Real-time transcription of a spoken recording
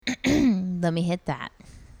Let me hit that.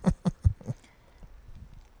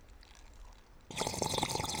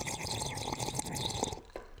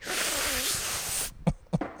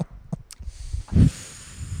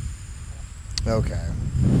 Okay.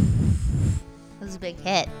 It was a big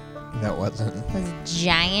hit. That wasn't. It was a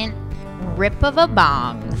giant rip of a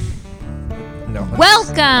bong. No.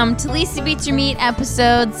 Welcome to Lisa Beats Your Meat,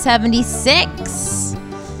 episode 76.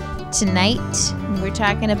 Tonight, we're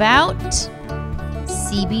talking about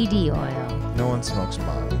CBD oil. No one smokes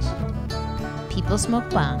bongs. People smoke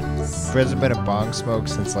bongs. There hasn't been a bong smoke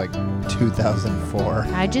since like 2004.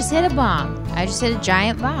 I just hit a bong. I just hit a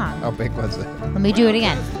giant bong. How big was it? Let me do it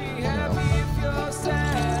again. No.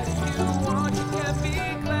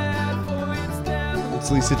 It's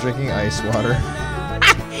Lisa drinking ice water.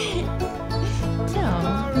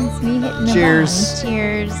 No, it's me hitting the Cheers. bong.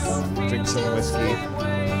 Cheers. Drink some whiskey.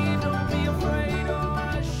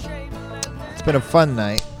 It's been a fun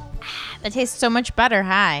night. That tastes so much better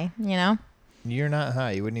high, you know? You're not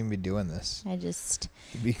high. You wouldn't even be doing this. I just...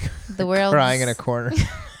 You'd be The world's... crying in a corner.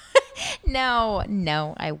 No,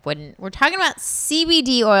 I wouldn't. We're talking about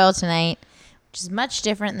CBD oil tonight, which is much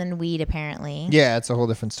different than weed, apparently. Yeah, it's a whole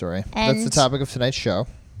different story. That's the And- topic of tonight's show.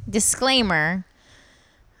 Disclaimer,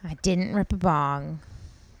 I didn't rip a bong.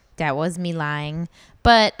 That was me lying.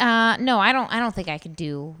 But no, I don't think I could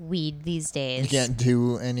do weed these days. You can't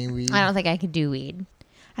do any weed. I don't think I could do weed.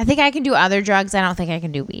 I think I can do other drugs. I don't think I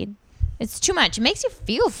can do weed. It's too much. It makes you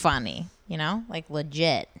feel funny, you know? Like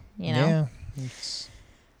legit, you know? Yeah. It's-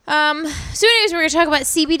 So anyways, we're going to talk about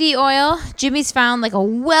CBD oil. Jimmy's found like a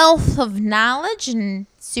wealth of knowledge and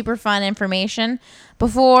super fun information.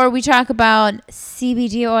 Before we talk about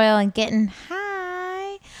CBD oil and getting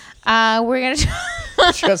high, we're going to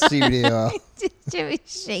Just CBD oil. Jimmy's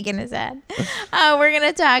shaking his head. We're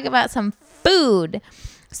going to talk about some food.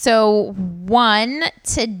 So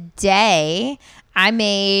today I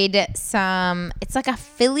made some, it's like a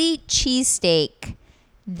Philly cheesesteak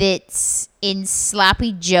that's in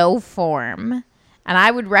Sloppy Joe form. And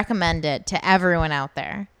I would recommend it to everyone out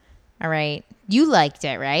there. All right. You liked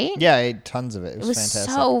it, right? Yeah, I ate tons of it. It It was was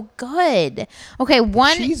fantastic. so good. Okay,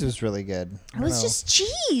 Cheese was really good. It was just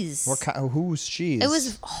cheese. Whose cheese? It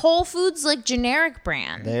was Whole Foods, like generic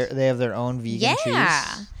brand. They have their own vegan Yeah.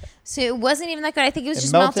 cheese. So it wasn't even that good. I think it was It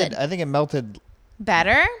just melted. melted. I think it melted.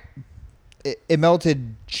 Better? It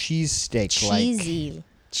melted cheese steak like. Cheesy.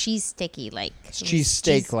 Cheese sticky like. Cheese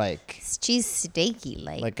steak like. It's cheese steaky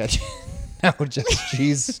like. Like a. No, just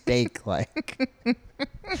cheese steak like.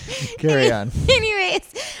 Carry on.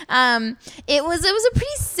 Anyways, it was a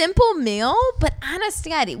pretty simple meal, but honest to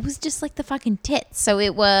God, it was just like the fucking tits. So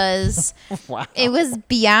it was Wow. it was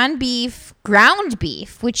Beyond Beef ground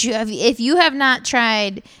beef, which if you have not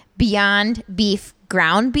tried Beyond Beef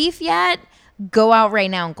ground beef yet, go out right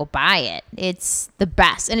now and go buy it. It's the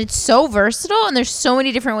best, and it's so versatile, and there's so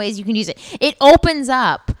many different ways you can use it. It opens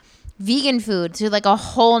up vegan food to like a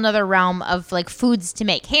whole nother realm of like foods to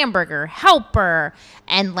make. Hamburger helper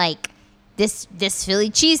and like this Philly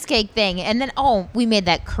cheesecake thing, and then we made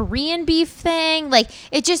that Korean beef thing. Like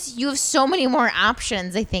it just, you have so many more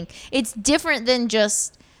options. I think it's different than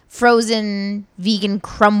just frozen vegan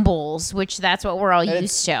crumbles, which that's what we're all And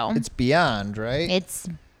used to. It's Beyond, right? It's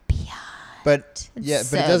beyond. But yeah, but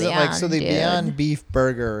so it doesn't like so beyond, the dude. Beyond Beef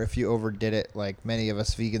burger. If you overdid it, like many of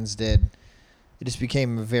us vegans did, it just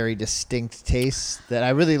became a very distinct taste that I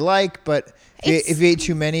really like. But if you ate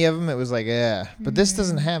too many of them, it was like, yeah. But this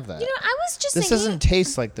doesn't have that. You know, I was just This thinking, doesn't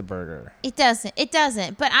taste like the burger. It doesn't.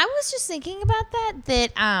 But I was just thinking about that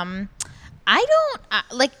I don't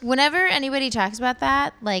like whenever anybody talks about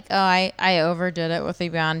that, like, oh, I overdid it with the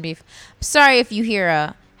Beyond Beef. I'm sorry if you hear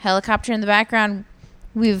a helicopter in the background.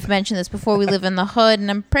 We've mentioned this before. We live in the hood,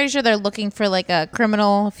 and I'm pretty sure they're looking for like a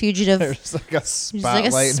criminal, fugitive. There's like a Just like spotlight. a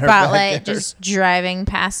in her spotlight backyard. just driving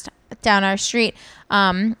past down our street.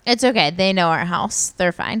 It's okay. They know our house.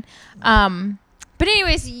 They're fine. But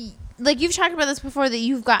anyways, like you've talked about this before, that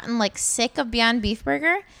you've gotten like sick of Beyond Beef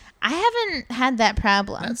Burger. I haven't had that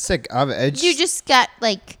problem. Not sick of it. You just got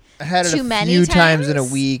like I had it too a many few times in a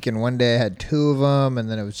times? week, and one day I had 2 of them,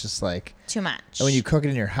 and then it was just like. too much. And when you cook it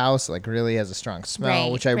in your house, it like really has a strong smell,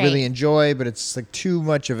 Right, which I right. really enjoy. But it's like too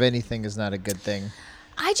much of anything is not a good thing.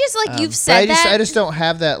 I just like you've But said that I just don't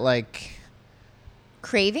have that like.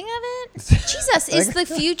 craving of it. Jesus, is the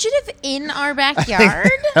fugitive in our I backyard?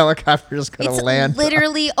 think the helicopter's gonna It's land.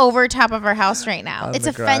 literally over top of our house right now. Out of It's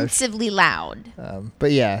the garage. offensively loud.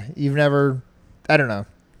 But yeah, you've never. I don't know.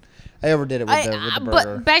 I overdid it with the burger.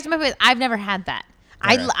 But back to my point, I've never had that.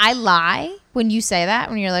 Alright. I lie when you say that,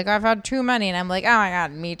 when you're like, oh, I've had too many, and I'm like, oh my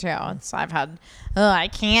God, me too. I've had, I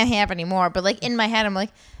can't have any more. But like in my head, I'm like,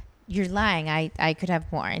 you're lying. I could have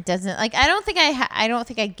more. It doesn't like. I don't think I don't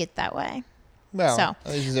think I'd get that way. Well, So,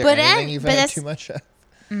 is there but anything you've but had that's- too much of?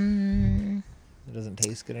 It doesn't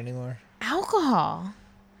taste good anymore. Alcohol.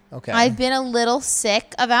 Okay. I've been a little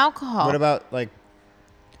sick of alcohol. What about like?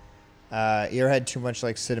 You ever had too much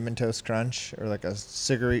like Cinnamon Toast Crunch or like a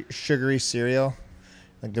sugary cereal?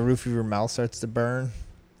 Like the roof of your mouth starts to burn.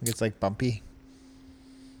 It gets like bumpy.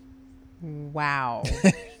 Wow.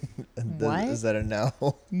 What? Is that a no?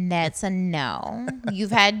 That's a no.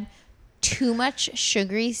 You've had too much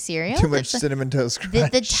sugary cereal. Too much Cinnamon Toast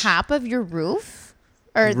Crunch. The top of your roof,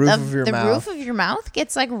 or The roof of your the mouth. roof of your mouth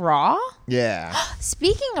gets like raw. Yeah.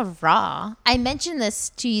 Speaking of raw, I mentioned this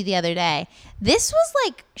to you the other day. This was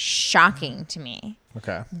like shocking to me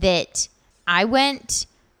Okay. that I went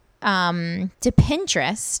to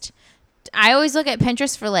Pinterest. I always look at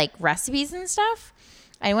Pinterest for like recipes and stuff.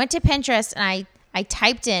 I went to Pinterest and I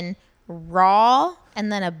typed in raw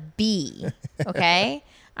and then a B. Okay.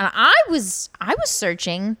 And I was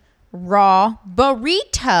searching raw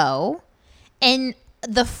burrito, and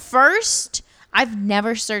I've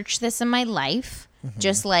never searched this in my life.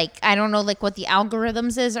 Just like, I don't know like what the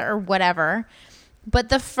algorithms is or whatever. But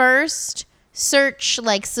the first search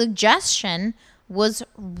like suggestion was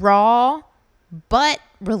raw butt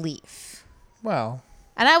relief. Well.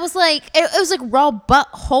 And I was like, it was like raw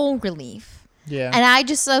butthole relief. Yeah. And I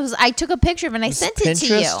took a picture of it and I sent it to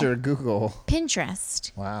you. Pinterest or Google?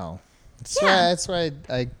 Pinterest. Wow. Yeah. That's why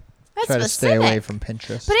I That's try to stay away specific. from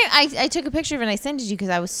Pinterest. But I took a picture of it and I sent it to you because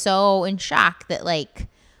I was so in shock that like,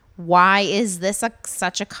 why is this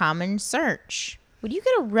such a common search? Would you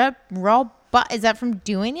get a raw butt? Is that from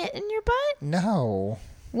doing it in your butt? No.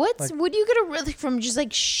 Would you get a from just like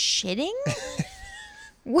shitting?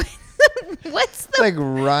 What's the Like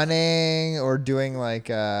running or doing like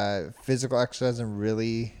physical exercise in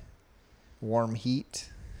really warm heat.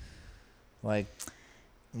 Like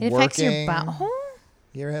it working. affects your butthole?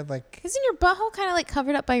 You ever had like Isn't your butthole kind of like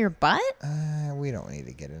covered up by your butt? we don't need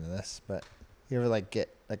to get into this, but you ever like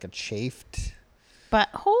get like a chafed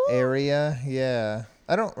Butthole? area? Yeah.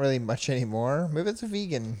 I don't really much anymore. Maybe it's a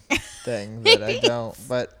vegan thing that I don't,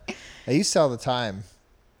 but I used to all the time.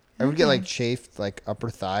 I would get like chafed like upper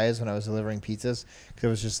thighs when I was delivering pizzas because I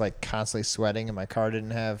was just like constantly sweating and my car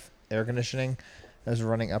didn't have air conditioning. I was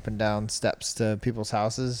running up and down steps to people's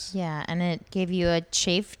houses. Yeah, and it gave you a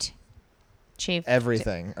chafed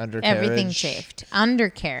Everything. Undercarriage. everything chafed. Yep,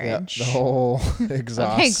 Undercarriage. the whole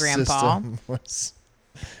exhaust Okay, Grandpa. system was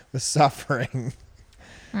suffering.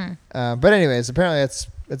 But anyways, apparently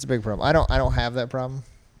it's a big problem. I don't have that problem.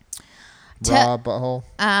 Raw butthole.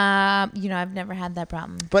 I've never had that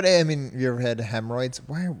problem. But I mean, you ever had hemorrhoids?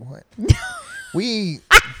 Why? What? We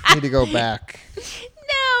need to go back.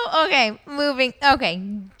 No. Okay. Moving. Okay.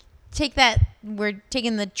 Take that. We're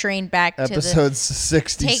taking the train back Episodes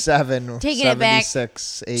 67, taking it back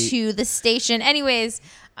 76, 8. to the station. Anyways,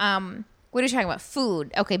 what are we talking about?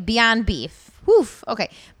 Food. Okay. Beyond Beef. Woof. Okay.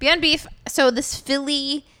 Beyond Beef. So this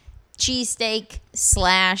Philly cheesesteak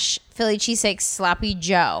sloppy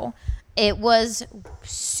Joe. It was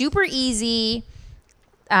super easy.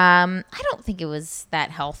 I don't think it was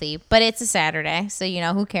that healthy, but it's a Saturday, so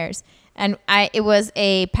who cares? And it was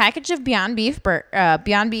a package of Beyond Beef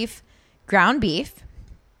ground beef,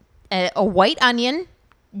 a white onion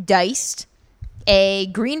diced, a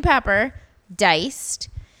green pepper diced,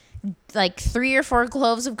 like 3 or 4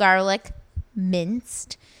 cloves of garlic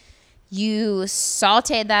minced. You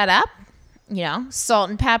sauteed that up, salt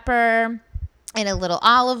and pepper and a little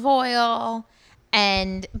olive oil,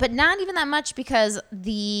 but not even that much because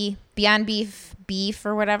the Beyond beef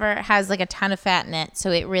or whatever has like a ton of fat in it,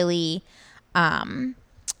 so it really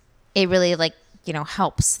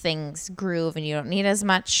helps things groove and you don't need as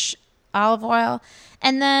much olive oil.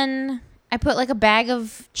 And then I put like a bag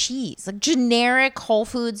of cheese, like generic Whole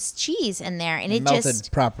Foods cheese in there, and it melted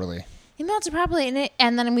properly. It melted properly,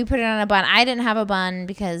 and then we put it on a bun. I didn't have a bun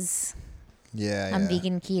because I'm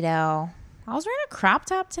vegan keto. I was wearing a crop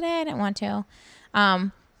top today. I didn't want to.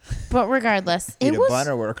 But regardless, Eat a bun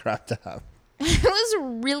or wear a crop top? It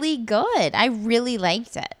was really good. I really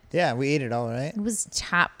liked it. Yeah, we ate it all, right? It was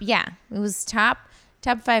top. Yeah, it was top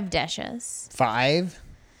 5 dishes. 5?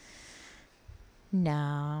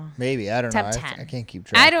 No. Maybe. I don't Top know. 10. I can't keep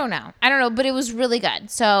track. I don't know, but it was really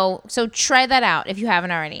good. So try that out if you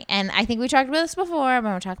haven't already. And I think we talked about this before, but I'm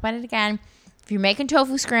going to talk about it again. If you're making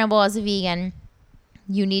tofu scramble as a vegan,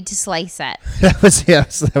 you need to slice it.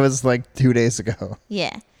 That was like 2 days ago.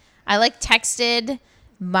 Yeah. I texted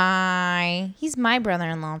he's my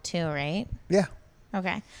brother-in-law too, right? Yeah. Okay.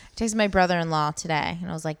 I texted my brother-in-law today and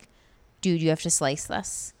I was like, dude, you have to slice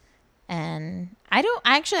this. And I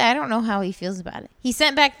don't know how he feels about it. He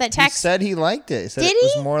sent back that He text. said he liked it. He said Did it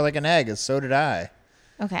was he? more like an egg, and so did I.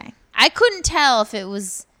 Okay. I couldn't tell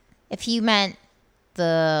if he meant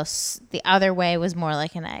the other way was more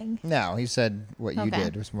like an egg. No, he said what you Okay.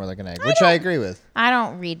 did was more like an egg, which I agree with. I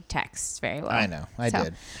don't read texts very well. I know. I So,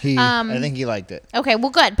 did. I think he liked it. Okay, well,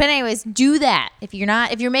 good. But anyways, do that. If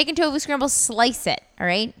you're making tofu scramble, slice it. All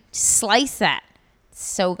right, slice that. It's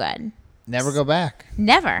so good. Never go back.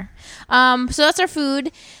 Never. So that's our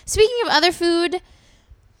food. Speaking of other food,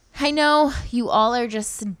 I know you all are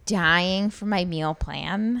just dying for my meal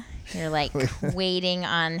plan. You're like waiting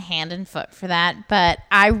on hand and foot for that. But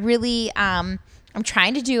I really, I'm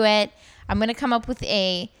trying to do it. I'm going to come up with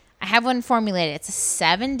I have one formulated. It's a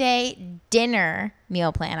 7-day dinner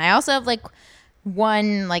meal plan. I also have like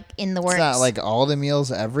one like in the works. It's not like all the meals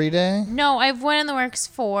every day. No, I have one in the works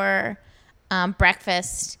for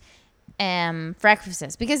breakfast.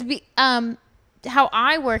 Breakfasts, because how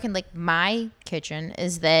I work in like my kitchen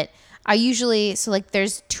is that I usually, so like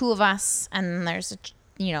there's 2 of us and there's a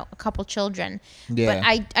couple children, Yeah.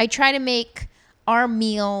 but I try to make our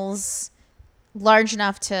meals large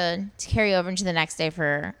enough to carry over into the next day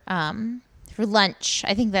for lunch.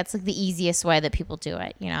 I think that's like the easiest way that people do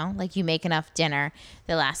it, like you make enough dinner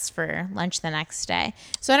that lasts for lunch the next day.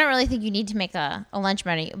 So I don't really think you need to make a lunch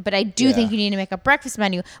menu, but I do think you need to make a breakfast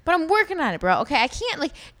menu. But I'm working on it, bro. Okay, I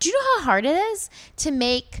can't do you know how hard it is to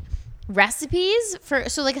make recipes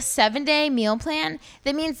so like a 7-day meal plan?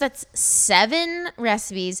 That means that's 7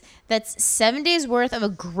 recipes. That's 7 days worth of a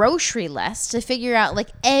grocery list to figure out like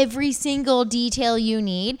every single detail you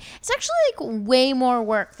need. It's actually like way more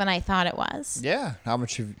work than I thought it was. Yeah. How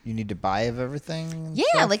much you need to buy of everything? And Yeah,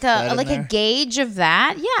 stuff? like That in a there? gauge of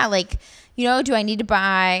that. Yeah, like do I need to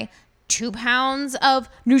buy 2 pounds of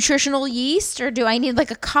nutritional yeast, or do I need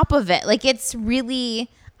like a cup of it? Like it's really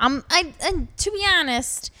and to be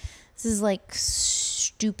honest, this is like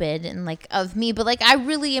stupid and like of me, but like I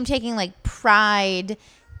really am taking like pride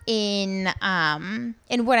in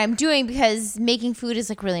what I'm doing, because making food is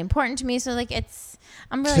like really important to me. So like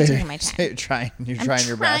I'm really taking my time. You're trying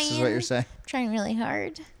your best is what you're saying. I'm trying really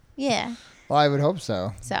hard. Yeah. Well, I would hope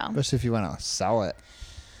so. So Especially if you want to sell it.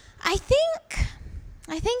 I think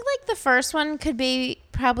like the first one could be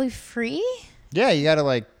probably free. Yeah, you got to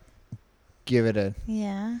like give it a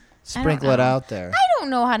Yeah. sprinkle it out there. I don't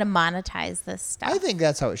know how to monetize this stuff. I think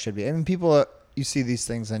that's how it should be. I mean, people, you see these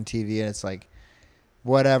things on TV and it's like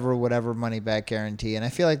whatever money back guarantee. And I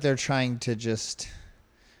feel like they're trying to just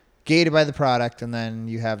gated by the product, and then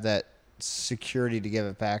you have that security to give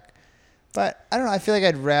it back. But I don't know. I feel like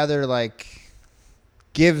I'd rather like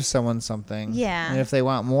give someone something. Yeah. And if they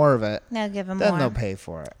want more of it, They'll give them then more. they'll pay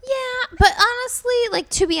for it. Yeah, but honestly, like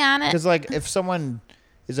to be honest, Because like if someone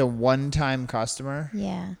is a one-time customer,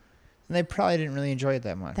 yeah, and they probably didn't really enjoy it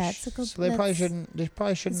that much. That's a good- So they probably that's- shouldn't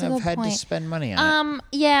that's a have good had point. to spend money on it.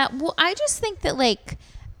 Yeah. Well, I just think that like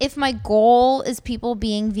if my goal is people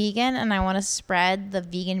being vegan and I want to spread the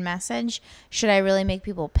vegan message, should I really make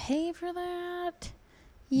people pay for that?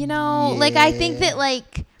 Like I think Yeah. that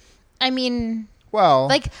like, I mean, Well,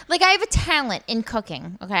 like I have a talent in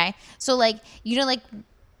cooking. Okay, so like like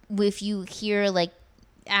if you hear like,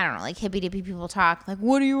 I don't know, like hippy dippy people talk, like,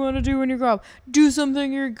 what do you want to do when you grow up? Do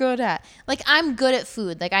something you're good at. Like, I'm good at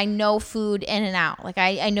food. Like, I know food in and out. Like,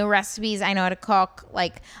 I know recipes. I know how to cook.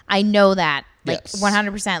 Like, I know that. Like, Yes.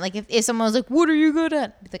 100%. Like, if someone was like, what are you good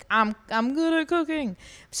at? I'd be like, I'm good at cooking.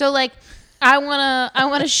 So, like, I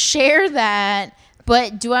wanna share that,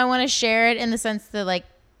 but do I want to share it in the sense that, like,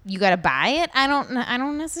 you got to buy it? I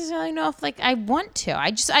don't necessarily know if, like, I want to.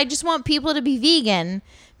 I just want people to be vegan,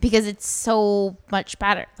 because it's so much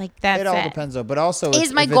better. Like, that's it all depends though. But also,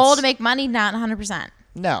 Is my goal to make money? Not 100%.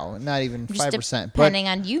 No, not even Just 5%. depending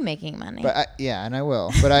on you making money. But yeah, and I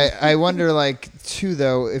will. But I wonder, like, too,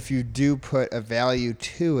 though, if you do put a value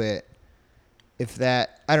to it, if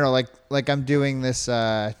that, I don't know, like I'm doing this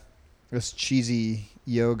this cheesy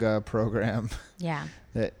yoga program yeah.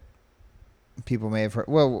 that people may have heard.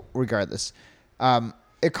 Well, regardless,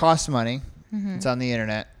 it costs money. Mm-hmm. It's on the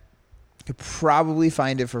internet. You could probably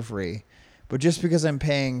find it for free. But just because I'm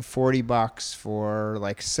paying $40 for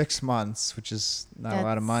like 6 months, which is not a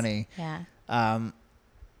lot of money, Yeah.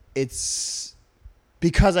 it's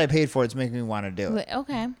because I paid for it, it's making me want to do it.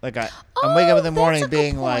 Okay. Like I'm waking up in the morning that's a good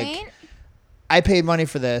being point. like, I paid money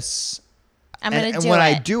for this. I'm going to And do when it.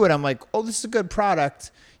 I do it, I'm like, oh, this is a good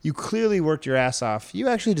product. You clearly worked your ass off. You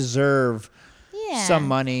actually deserve yeah. some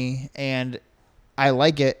money, and I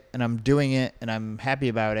like it, and I'm doing it, and I'm happy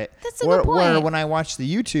about it. That's a good Where point. when I watch the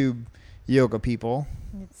YouTube yoga people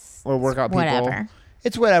It's or workout people, whatever.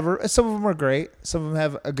 it's whatever. Some of them are great. Some of them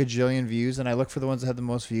have a gajillion views, and I look for the ones that have the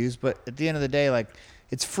most views. But at the end of the day, like,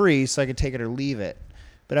 it's free, so I can take it or leave it.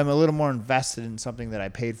 But I'm a little more invested in something that I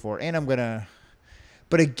paid for, and I'm gonna.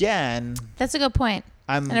 But again, that's a good point.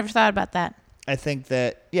 I never thought about that. I think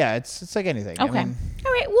that it's like anything. Okay. I mean,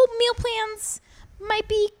 all right. Well, meal plans might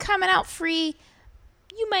be coming out free.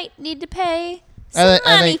 You might need to pay some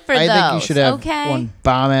money for those. I think you should have one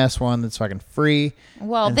bomb ass one that's fucking free.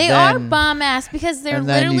 Well, they are bomb ass because they're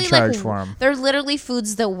literally they're literally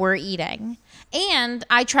foods that we're eating. And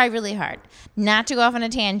I try really hard not to go off on a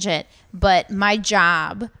tangent, but my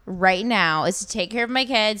job right now is to take care of my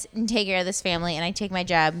kids and take care of this family, and I take my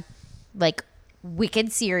job like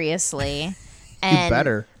wicked seriously. And you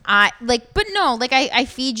better. I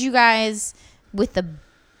feed you guys with the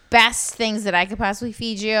best things that I could possibly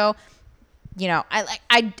feed you. You know,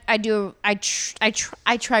 I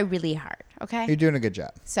try really hard. Okay, you're doing a good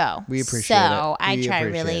job. So we appreciate it. So I try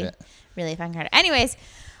really fucking hard. Anyways,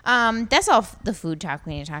 that's all the food talk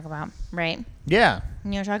we need to talk about, right? Yeah.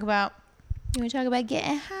 You want to talk about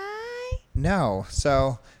getting high? No,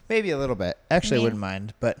 so maybe a little bit. Actually, I wouldn't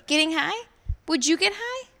mind, but getting high. Would you get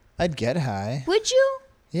high? I'd get high. Would you?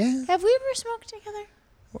 Yeah. Have we ever smoked together?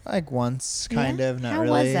 Like once, kind of, not How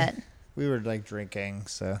really. How was it? We were like drinking,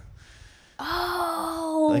 so.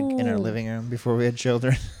 Oh. Like in our living room before we had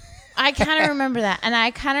children. I kind of remember that, and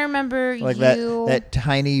I kind of remember like that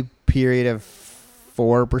tiny period of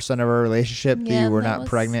 4% of our relationship that you were not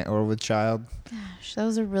pregnant or with child. Gosh, that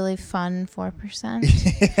was a really fun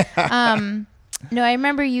 4%. No, I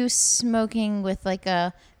remember you smoking with like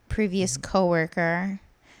a previous coworker.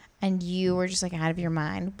 And you were just like out of your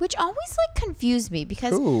mind, which always like confused me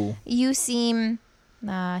because you seem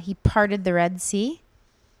he parted the Red Sea.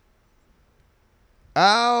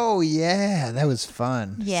 Oh yeah, that was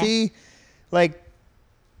fun. Yeah. See, like,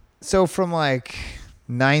 so from like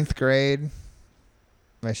 9th grade,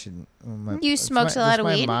 I shouldn't. You smoked a lot of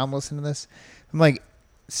weed. My mom listen to this. I'm like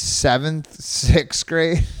 7th, 6th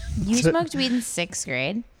grade. You smoked weed in 6th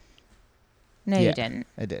grade. No, you didn't.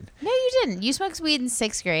 I did. No, you didn't. You smoked weed in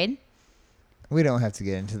 6th grade. We don't have to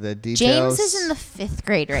get into the details. James is in the 5th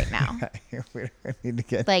grade right now. We don't need to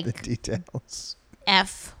get into the details.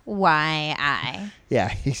 FYI. Yeah,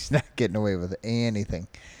 he's not getting away with anything.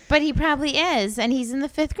 But he probably is, and he's in the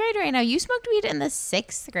 5th grade right now. You smoked weed in the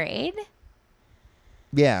 6th grade?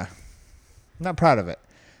 Yeah. I'm not proud of it.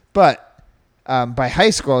 But by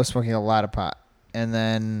high school, I was smoking a lot of pot. And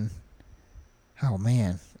then, oh,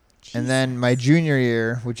 man. Jesus. And then my junior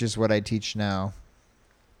year, which is what I teach now,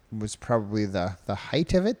 was probably the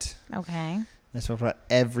height of it. Okay. I smoked pot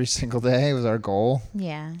every single day. It was our goal.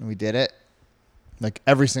 Yeah. And we did it. Like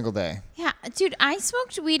every single day. Yeah. Dude, I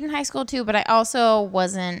smoked weed in high school too, but I also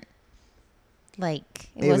wasn't like,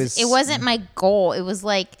 it wasn't my goal. It was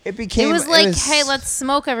like, hey, let's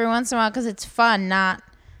smoke every once in a while because it's fun, not.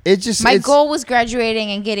 My goal was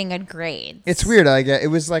graduating and getting good grades. It's weird. Like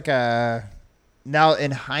it was like now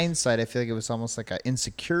in hindsight, I feel like it was almost like an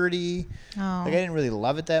insecurity. Oh. Like I didn't really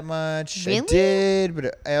love it that much. Really? I did,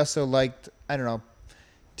 but I also liked, I don't know,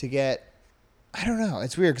 I don't know.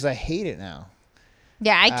 It's weird because I hate it now.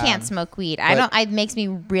 Yeah, I can't smoke weed. It makes me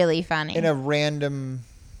really funny. In a random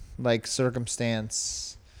like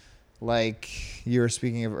circumstance, like you were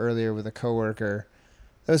speaking of earlier with a coworker,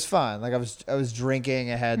 it was fun. Like I was drinking,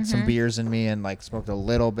 I had some beers in me and like smoked a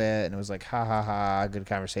little bit and it was like ha ha ha, good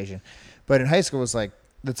conversation. But in high school it was like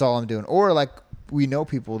that's all I'm doing. Or like we know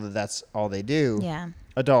people that's all they do. Yeah.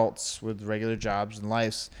 Adults with regular jobs and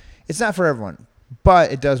lives. It's not for everyone,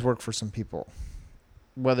 but it does work for some people.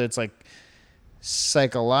 Whether it's like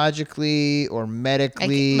psychologically or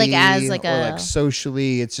medically or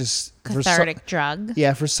socially, it's just cathartic drug.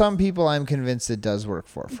 Yeah, for some people I'm convinced it does work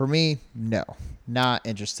for me, no, not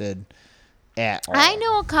interested at all. I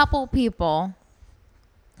know a couple people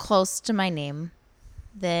close to my name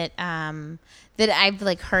that I've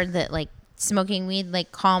like heard that like smoking weed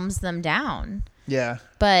like calms them down. Yeah,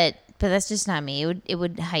 but that's just not me. It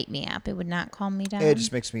would hype me up. It would not calm me down. It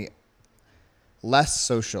just makes me less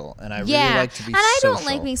social, and I really like to be social. And I don't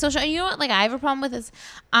like being social. And you know what? Like I have a problem with this.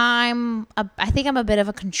 I think I'm a bit of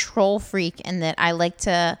a control freak in that I like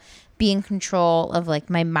to be in control of like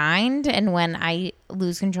my mind, and when I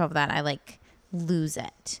lose control of that, I like lose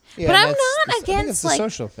it. Yeah, but I'm not against like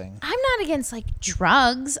social thing. I'm not against like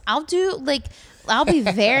drugs. I'll be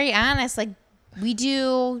very honest. Like we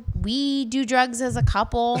do drugs as a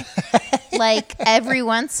couple, like every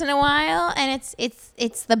once in a while, and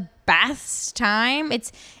it's the best time.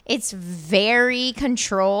 It's very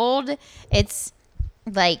controlled. It's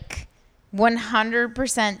like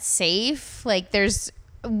 100% safe. Like there's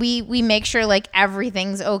we make sure like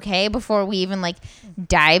everything's okay before we even like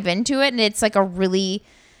dive into it, and it's like a really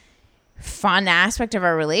fun aspect of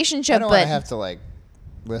our relationship. I don't but want to have to like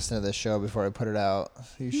listen to this show before I put it out.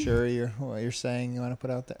 Are you sure what you're saying you want to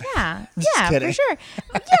put out there? yeah, Just yeah, kidding. for sure.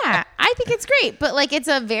 Yeah, I think it's great, but like it's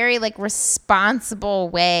a very like responsible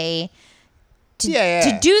way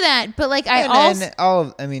to do that. But like I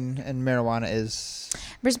also and marijuana is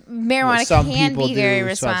marijuana some can people be very do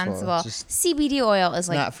responsible. just CBD oil is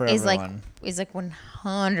like not for is everyone. like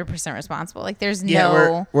 100% responsible. Like there's Yeah,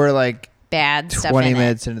 no we're like bad stuff 20 in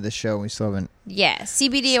minutes into the show and we still haven't Yeah,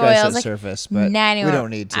 CBD scratched oil the is like surface, but 90. we don't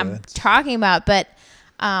need to. I'm talking about, but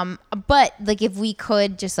like if we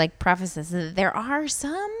could just like preface this, there are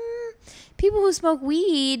some people who smoke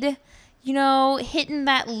weed, you know, hitting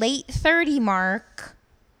that late 30 mark.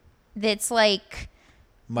 That's like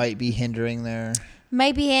might be hindering their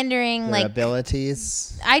like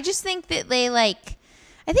abilities. I just think that they like.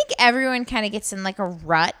 I think everyone kind of gets in like a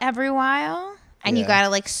rut every while. And you got to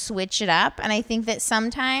like switch it up. And I think that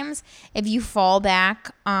sometimes if you fall back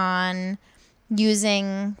on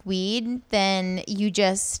using weed, then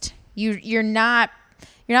you're not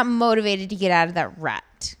motivated to get out of that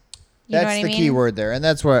rut. You know what I mean? That's the key word there. And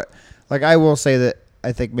that's what, like, I will say that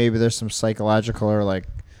I think maybe there's some psychological or like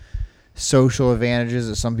social advantages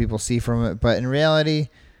that some people see from it. But in reality,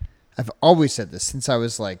 I've always said this since I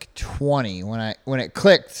was like 20 when it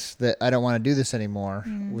clicked that I don't want to do this anymore.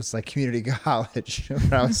 It was like community college.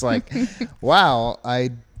 When I was like, wow,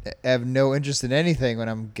 I have no interest in anything when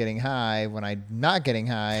I'm getting high. When I'm not getting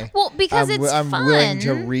high, well, because I'm fun. Willing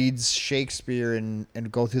to read Shakespeare and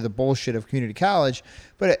go through the bullshit of community college.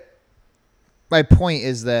 But my point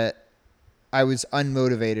is that I was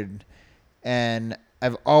unmotivated, and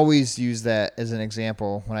I've always used that as an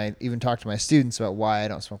example when I even talk to my students about why I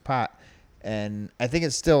don't smoke pot. And I think it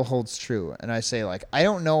still holds true. And I say, like, I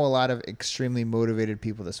don't know a lot of extremely motivated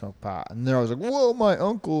people that smoke pot. And they're always like, whoa, my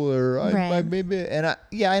uncle or my baby. And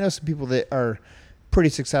I know some people that are pretty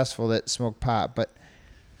successful that smoke pot, but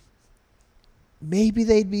maybe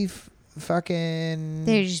they'd be fucking...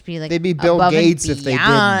 They'd just be like... They'd be Bill Gates if they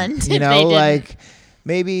didn't. You know, like...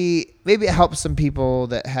 Maybe it helps some people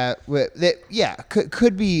that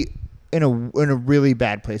could be in a really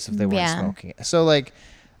bad place if they weren't smoking it. So like,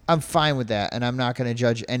 I'm fine with that, and I'm not going to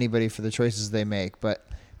judge anybody for the choices they make. But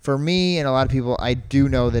for me and a lot of people, I do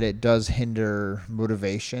know that it does hinder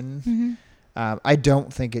motivation. Mm-hmm. I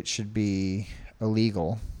don't think it should be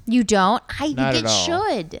illegal. You don't? I think it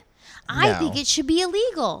should. I think it should be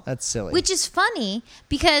illegal. That's silly. Which is funny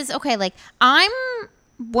because like I'm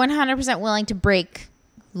 100% willing to break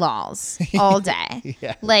laws all day.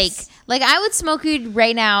 Yes. Like I would smoke weed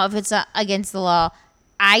right now if it's against the law.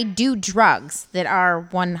 I do drugs that are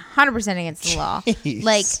 100% against the law.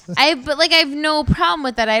 Jeez. I have no problem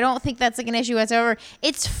with that. I don't think that's like an issue whatsoever.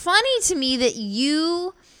 It's funny to me that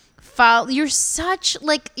you're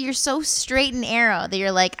so straight and narrow that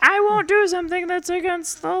you're like, I won't do something that's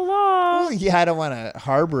against the law. Well, yeah, I don't want to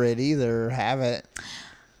harbor it either or have it.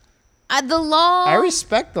 The law. I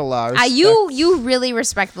respect the law. You really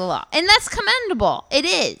respect the law, and that's commendable. It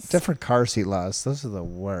is. Different car seat laws; those are the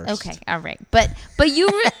worst. Okay, all right, but you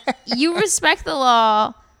respect the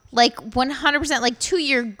law like 100%, like to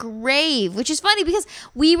your grave, which is funny because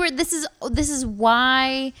This is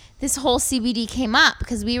why this whole CBD came up,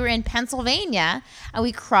 because we were in Pennsylvania and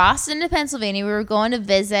we crossed into Pennsylvania. We were going to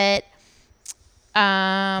visit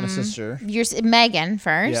my sister, Megan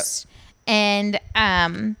first, and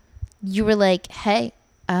you were like, "Hey,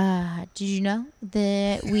 did you know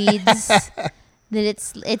that weeds that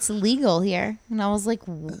it's legal here?" And I was like,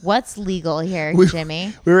 "What's legal here,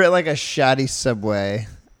 Jimmy?" We were at like a shoddy Subway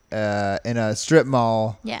in a strip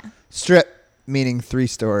mall. Yeah. Strip meaning 3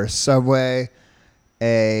 stores. Subway,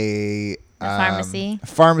 a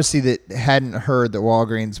pharmacy that hadn't heard that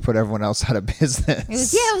Walgreens put everyone else out of business.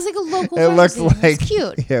 It was like a local pharmacy. It looked like, it was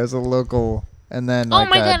cute. Yeah, it was a local. And then like oh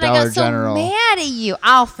my God, Dollar I got General. so mad at you.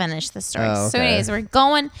 I'll finish the story. Oh, okay. So anyways,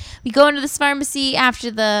 we go into this pharmacy after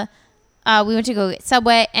we went to go get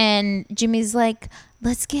Subway, and Jimmy's like,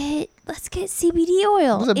 let's get CBD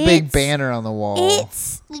oil. There's a big banner on the wall.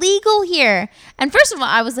 It's legal here. And first of all,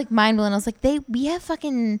 I was like mind blown. I was like, we have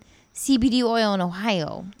fucking CBD oil in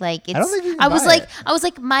Ohio. Like it's I don't think you can buy it. I was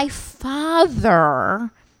like, my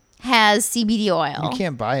father has CBD oil. You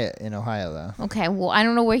can't buy it in Ohio though. Okay, well, I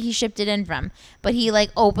don't know where he shipped it in from, but he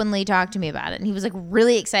like openly talked to me about it, and he was like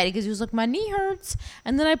really excited because he was like, my knee hurts,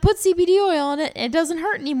 and then I put CBD oil in it, and it doesn't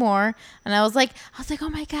hurt anymore. And I was like, oh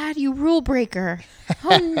my God, you rule breaker.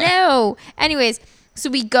 Oh no. Anyways,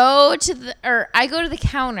 so I go to the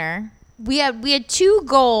counter. We had 2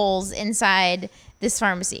 goals inside this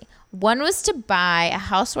pharmacy. One was to buy a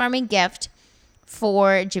housewarming gift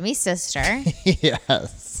for Jimmy's sister.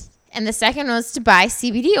 Yes. And the second was to buy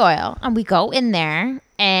CBD oil. And we go in there,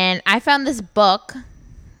 and I found this book.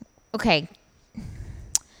 Okay.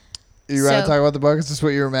 You want to talk about the book? Is this what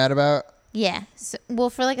you were mad about? Yeah. So, well,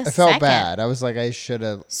 for like a I second. felt bad. I was like, I should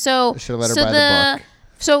have let her buy the book.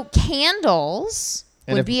 So candles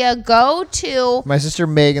would be a go-to. My sister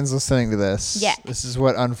Megan's listening to this. Yeah. This is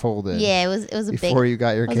what unfolded. Yeah, it was a before you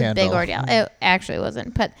got your candle. A big ordeal. It actually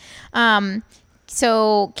wasn't, but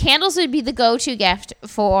so candles would be the go-to gift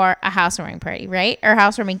for a housewarming party, right? Or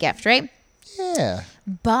housewarming gift, right? Yeah.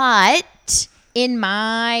 But in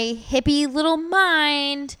my hippie little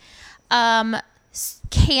mind,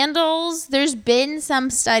 candles, there's been some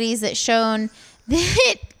studies that shown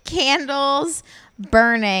that candles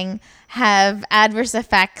burning have adverse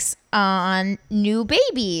effects on new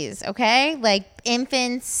babies, okay? Like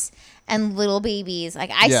infants and little babies.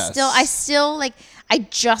 Like I still like, I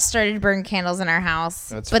just started to burn candles in our house.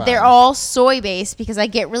 That's but fine. They're all soy based because I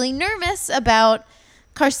get really nervous about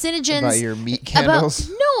carcinogens. About your meat candles?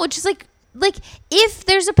 No, just like if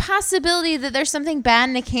there's a possibility that there's something bad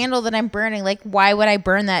in a candle that I'm burning, like why would I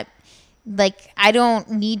burn that? Like I don't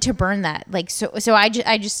need to burn that. Like so I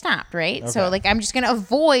just stopped, right? Okay. So like I'm just gonna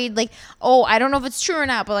avoid like, oh, I don't know if it's true or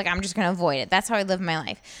not, but like I'm just gonna avoid it. That's how I live my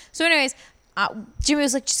life. So anyways, Jimmy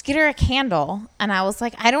was like, just get her a candle, and I was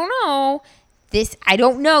like, I don't know,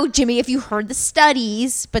 Jimmy, if you heard the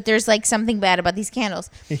studies, but there's like something bad about these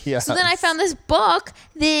candles. Yes. So then I found this book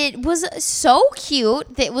that was so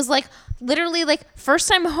cute that was like literally like first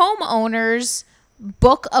time homeowners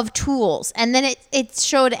book of tools, and then it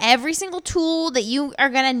showed every single tool that you are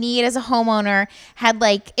gonna need as a homeowner. Had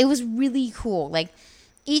like, it was really cool. Like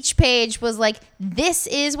each page was like, this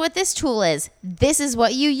is what this tool is, this is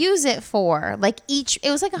what you use it for. Like it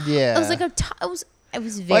was like it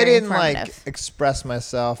was very I didn't informative. like express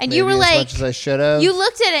myself, and maybe you were as like, much as I should have. You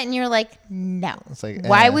looked at it and you're like, no. It's like,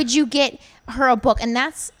 why would you get her a book? And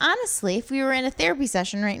that's honestly, if we were in a therapy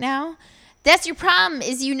session right now, that's your problem.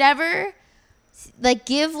 Is you never like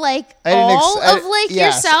give like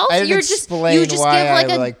yourself. You just give like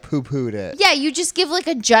I like poo-pooed it. Yeah, you just give like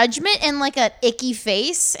a judgment and like an icky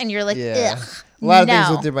face, and you're like, ugh. A lot of things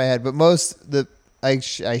went through my head, but I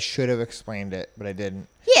should have explained it, but I didn't.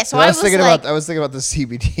 Yeah, so I was thinking about the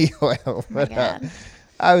CBD oil. Oh but my God.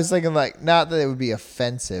 I was thinking like, not that it would be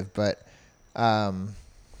offensive, but now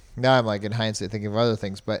I'm like in hindsight thinking of other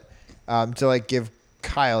things, but to like give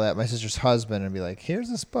Kyle, that my sister's husband, and be like, here's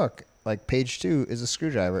this book. Like page 2 is a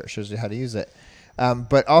screwdriver. It shows you how to use it.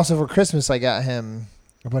 But also for Christmas, I got him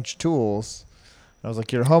a bunch of tools. I was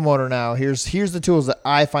like, you're a homeowner now. Here's the tools that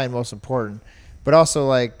I find most important. But also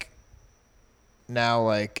like now,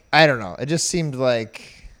 like, I don't know. It just seemed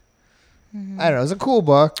like, I don't know. It was a cool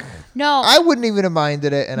book. No, I wouldn't even have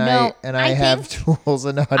minded it. And I have tools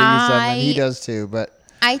and know how to use them, and he does too. But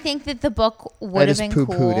I think that the book would have been cool. I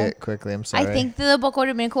just poo-pooed it quickly. I'm sorry. I think that the book would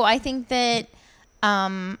have been cool. I think that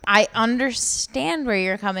I understand where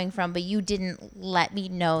you're coming from, but you didn't let me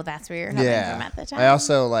know that's where you're coming from at the time. I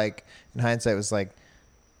also, like, in hindsight, was like,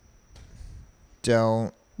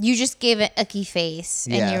 don't. You just gave it a icky face,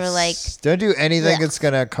 and you were like, don't do anything that's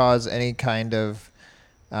going to cause any kind of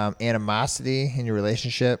animosity in your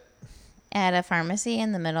relationship. At a pharmacy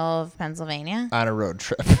in the middle of Pennsylvania? On a road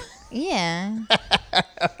trip. Yeah.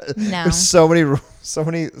 No. There's so many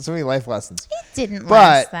life lessons. It didn't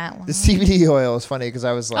last that long. The CBD oil is funny because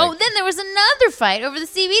I was like, oh, then there was another fight over the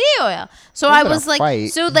CBD oil. So I was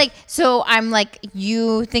like, so I'm like,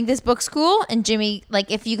 you think this book's cool? And Jimmy, like,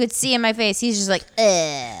 if you could see in my face, he's just like,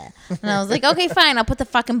 ugh. And I was like, okay, fine, I'll put the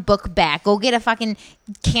fucking book back. Go get a fucking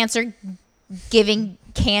cancer-giving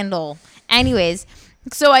candle. Anyways,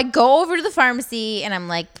 so I go over to the pharmacy and I'm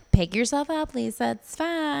like, pick yourself out, please. That's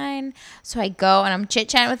fine. So I go and I'm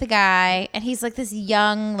chit-chatting with the guy, and he's like this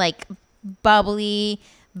young, like bubbly,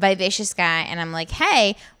 vivacious guy. And I'm like,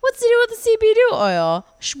 hey, what's to do with the CBD oil?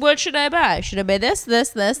 What should I buy? Should I buy this,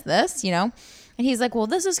 you know? And he's like, well,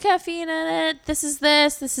 this is caffeine in it. This is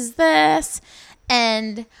this.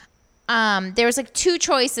 And there was like two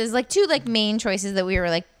main choices that we were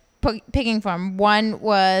like picking from. One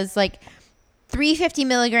was like 350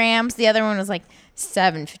 milligrams. The other one was like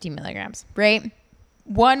 750 milligrams, right?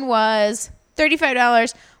 One was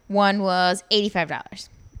 $35. One was $85.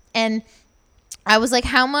 And I was like,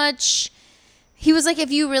 how much? He was like,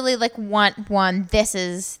 if you really like want one,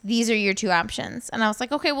 these are your two options. And I was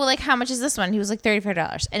like, okay, well, like, how much is this one? He was like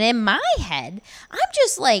 $35. And in my head,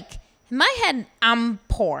 I'm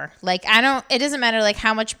poor. Like, it doesn't matter like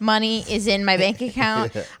how much money is in my bank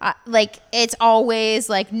account. Like, it's always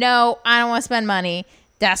like, no, I don't want to spend money.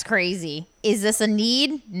 That's crazy. Is this a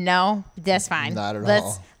need? No, that's fine. Not at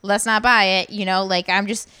all. Let's not buy it. You know, like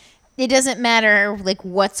it doesn't matter like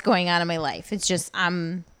what's going on in my life. It's just,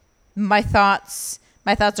 my thoughts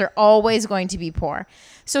are always going to be poor.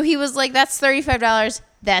 So he was like, that's $35.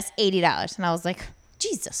 That's $80. And I was like,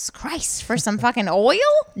 Jesus Christ, for some fucking oil?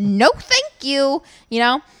 No, thank you. You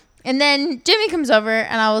know? And then Jimmy comes over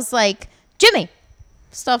and I was like, Jimmy,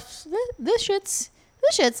 this shit's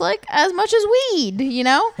like as much as weed, you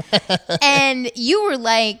know? And you were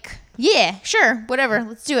like, yeah, sure, whatever,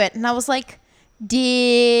 let's do it. And I was like,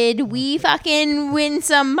 did we fucking win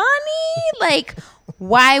some money? Like,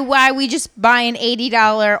 why we just buying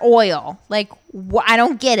 $80 oil? Like, I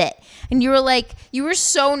don't get it. And you were like, you were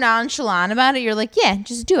so nonchalant about it. You're like, yeah,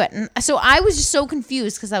 just do it. And so I was just so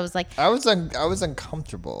confused because I was like, I was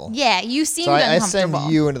uncomfortable. yeah, you seemed So I uncomfortable.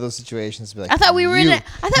 send you into those situations to be like, I thought we were you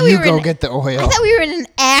go get the oil. I thought we were in an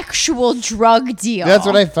actual drug deal. That's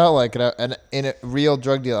what I felt like. And in a real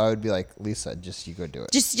drug deal, I would be like, Lisa, just you go do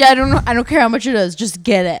it. Just, I don't care how much it is. Just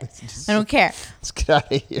get it. I don't care. Let's get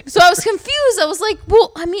out of here. So I was confused. I was like,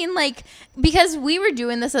 well, I mean, like, because we were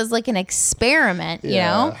doing this as like an experiment, you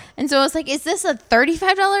know? And so I was like, is this a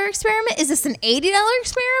 $35 experiment? Is this an $80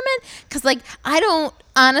 experiment? Because like, I don't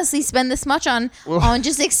honestly spend this much on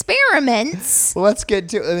just experiments. Well, let's get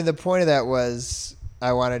to, I mean, the point of that was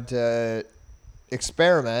I wanted to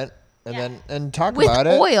experiment and talk with about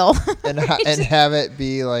it. Oil. and have it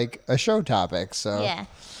be like a show topic. So Yeah.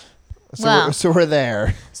 So we're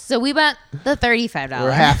there. So we bought the $35. We're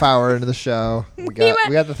a half hour into the show. We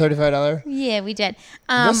got the $35. Yeah, we did.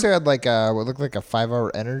 We also had like what looked like a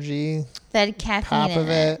 5-hour energy that had caffeine top in of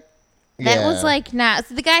it. That was like not.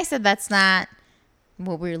 So the guy said that's not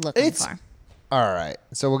what we were looking for. All right.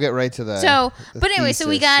 So we'll get right to the. So, but anyway, so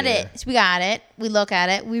we got here. it. So we got it. We look at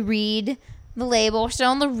it. We read the label. We're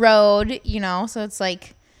still on the road, you know. So it's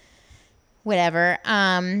like whatever.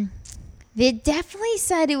 They definitely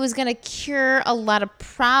said it was going to cure a lot of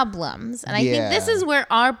problems. And I think this is where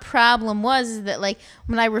our problem was, is that like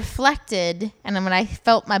when I reflected and when I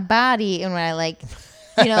felt my body and when I like,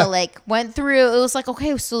 you know, like went through, it was like,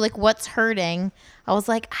 okay, so like what's hurting? I was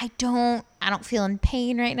like, I don't feel in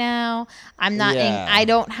pain right now. I'm not I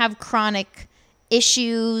don't have chronic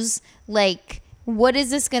issues. Like, what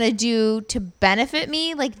is this going to do to benefit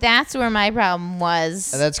me? Like, that's where my problem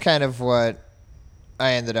was. And that's kind of what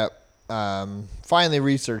I ended up finally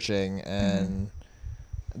researching, and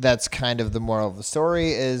that's kind of the moral of the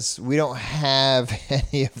story is we don't have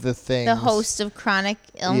any of the things. The host of chronic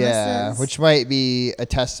illnesses. Yeah, which might be a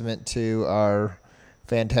testament to our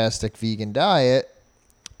fantastic vegan diet.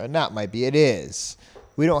 Not might be, it is.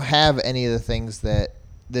 We don't have any of the things that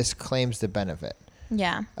this claims to benefit.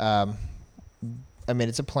 Yeah. I mean,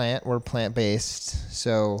 it's a plant. We're plant-based.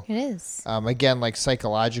 So it is. Again, like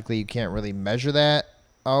psychologically, you can't really measure that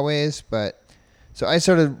always, but so I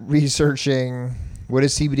started researching what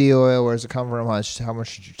is CBD oil, where does it come from, how much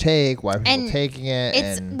should you take, why are people taking it.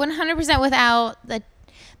 It's 100% without the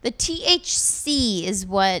THC is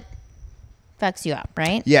what fucks you up,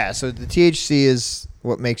 right? Yeah, so the THC is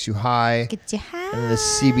what makes you high. Gets you high. And the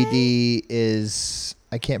CBD is,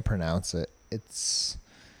 I can't pronounce it.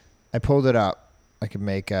 I pulled it up. I could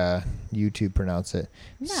make YouTube pronounce it.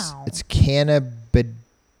 No. It's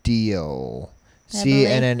cannabidiol.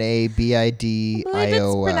 CNNABIDIOL.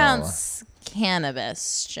 It's pronounced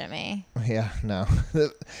cannabis, Jimmy. Yeah, no.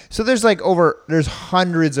 So there's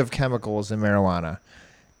hundreds of chemicals in marijuana,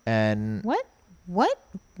 and what?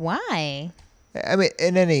 Why? I mean,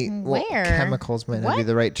 in any Where? Chemicals might not be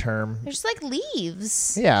the right term. There's like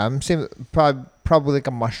leaves. Yeah, I'm saying probably like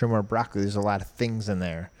a mushroom or broccoli. There's a lot of things in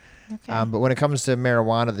there. Okay. But when it comes to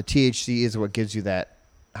marijuana, the THC is what gives you that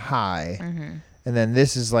high. Mm-hmm. And then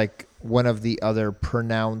this is like one of the other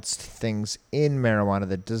pronounced things in marijuana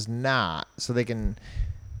that does not. So they can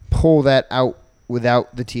pull that out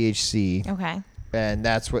without the THC. Okay. And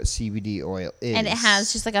that's what CBD oil is. And it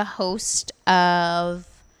has just like a host of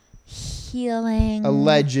healing.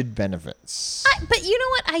 Alleged benefits. But you know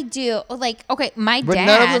what I do? Like, okay, my dad. But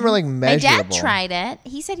none of them are like measurable. My dad tried it.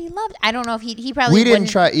 He said he loved it. I don't know if he probably We didn't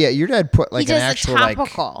try. Yeah, your dad put like an actual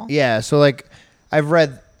topical. Yeah, so like I've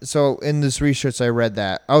read. So in this research, I read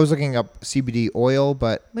that. I was looking up CBD oil,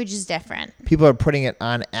 but which is different. People are putting it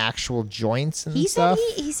on actual joints and stuff.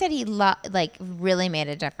 He said he really made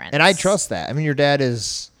a difference. And I trust that. I mean, your dad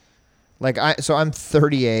is like so I'm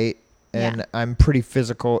 38 and I'm pretty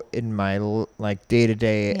physical in my like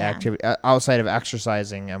day-to-day activity outside of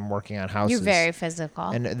exercising. I'm working on houses. You're very physical.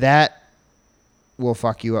 And that will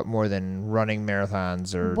fuck you up more than running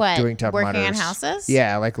marathons or What, doing Tough working Mudders. on houses?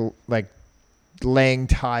 Yeah, like laying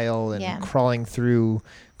tile and Yeah. crawling through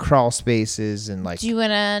crawl spaces and like Do you want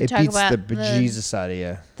to it talk beats about the bejesus out of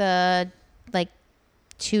you. the like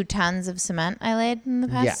 2 tons of cement I laid in the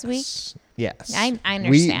past week? Yes. I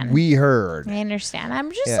understand. We heard. I understand. I'm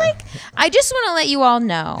just Yeah. I just want to let you all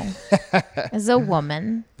know, as a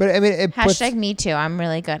woman, But I mean, it hashtag me too. I'm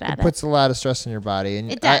really good at it. puts a lot of stress on your body,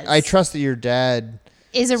 and It does. I trust that your dad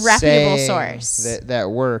Is a reputable saying source. that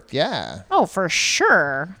worked. Yeah. Oh, for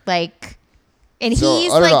sure. Like, and So,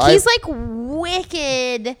 he's I don't know, he's like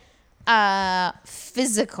wicked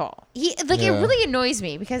physical. It Yeah. really annoys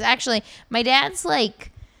me because actually my dad's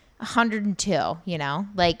like 102, you know?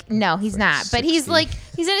 Like, no, he's not. But he's 60. like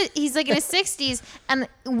he's like in his 60s, and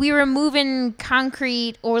we were moving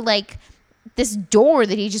concrete or like this door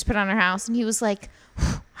that he just put on our house, and he was like,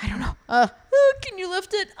 I don't know. Can you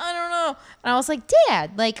lift it? I don't know. And I was like,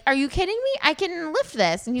 Dad, like, are you kidding me? I can lift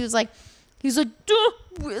this. And he was like,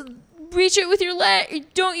 reach it with your leg.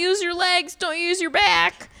 Don't use your legs. Don't use your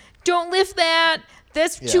back. Don't lift that.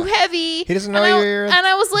 That's too heavy. He doesn't know you're a And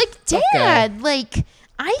I was like, tough guy. Dad, like,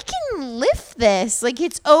 I can lift this. Like,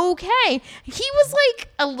 it's okay. He was like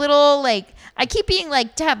a little like, I keep being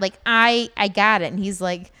like, Dad, like, I got it. And he's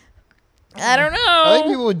like, I don't know. I think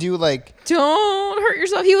people would do like. Don't hurt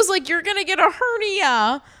yourself. He was like, you're going to get a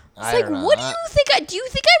hernia. It's I like, don't know. what do you think? Do you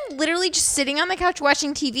think I'm literally just sitting on the couch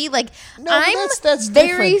watching TV? Like, No, but I'm that's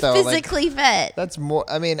very different, though. Like, physically fit. That's more.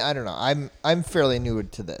 I mean, I don't know. I'm fairly new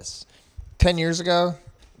to this. 10 years ago,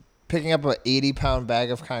 picking up an 80-pound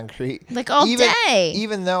bag of concrete, Like, all day.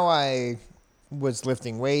 Even though I was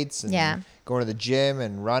lifting weights and Yeah. going to the gym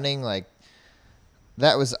and running, like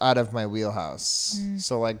that was out of my wheelhouse.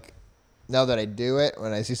 So like now that I do it,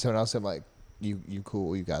 when I see someone else, I'm like, you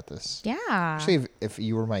cool, you got this. Yeah. Actually, if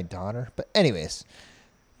you were my daughter. But anyways,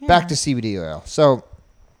 back to CBD oil. So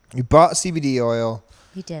you bought CBD oil.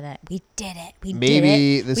 We did it. We did it. We Maybe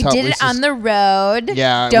did it. this We helped did it Lisa's- on the road.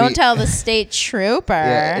 Yeah, Don't tell the state trooper.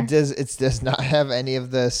 Yeah, it does not have any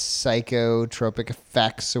of the psychotropic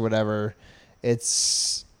effects or whatever.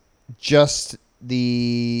 It's just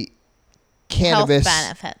the cannabis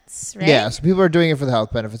Health benefits, right? Yeah, so people are doing it for the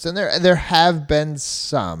health benefits, and there have been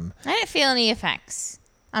some. I didn't feel any effects.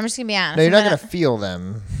 I'm just gonna be honest. No, you're not I'm gonna feel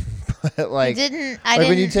them, but like I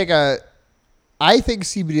when you didn't. take I think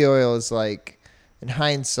CBD oil is like, in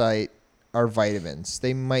hindsight, are vitamins.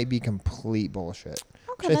 They might be complete bullshit.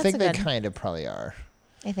 Okay, Which I that's think a they good- kind of probably are.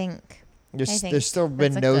 I think. There's still that's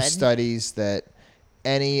been a no good- studies that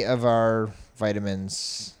any of our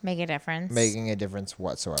vitamins Make a difference. making a difference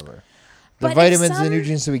whatsoever. The But if vitamins and some- the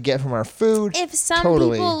nutrients that we get from our food. If some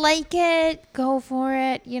totally. people like it, go for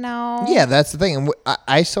it. You know. Yeah, that's the thing. And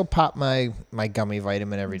I still pop my gummy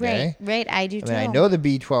vitamin every day. Right. I do I too. mean, I know the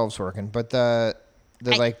B12's working, but the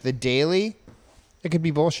the daily, it could be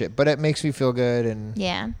bullshit, but it makes me feel good and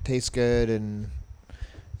Yeah. tastes good, and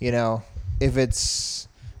if it's,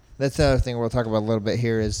 that's another thing we'll talk about a little bit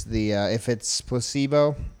here is the if it's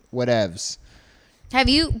placebo, whatevs. Have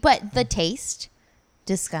you? But the taste,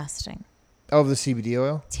 disgusting. Oh, the CBD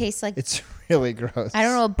oil? Tastes like. It's really gross. I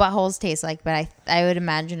don't know what buttholes taste like, but I would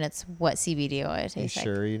imagine it's what CBD oil You tastes like.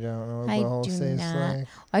 sure you don't know what I butthole do tastes not. like?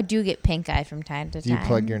 I do get pink eye from time to Do you time.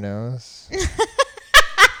 plug your nose?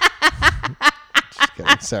 Just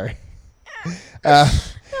kidding. Sorry.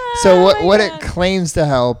 So what it claims to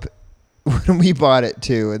help, when we bought it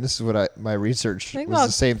too, and this is what my research Think was about-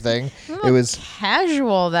 the same thing. Look It was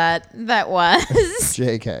casual that was.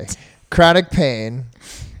 JK. Chronic pain,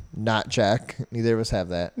 not check. Neither of us have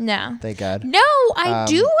that. No. Thank God. No, I Um,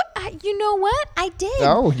 do. You know what? I did.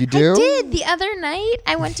 Oh, you do? I did. The other night,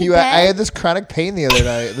 I went to bed. I had this chronic pain the other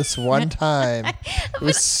night. This one time, it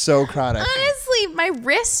was so chronic. Honestly, my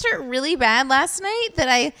wrists hurt really bad last night that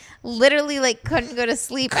I literally couldn't go to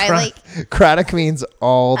sleep. I like Chronic means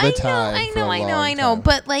all the time. I for a long know. time.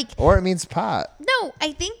 But Or it means pot. no,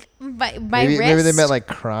 I think my Maybe wrist. they meant like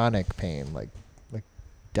chronic pain, like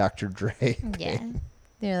Dr. Dre. Pain. Yeah.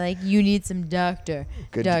 They're like, you need some doctor.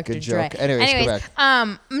 Good Dr. joke. Dre. Anyways, go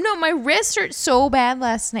back. No, my wrist hurt so bad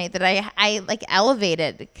last night that I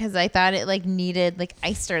elevated because I thought it needed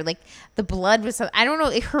ice, or the blood was. I don't know.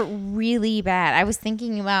 It hurt really bad. I was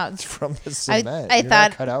thinking about. It's from the cement. I You're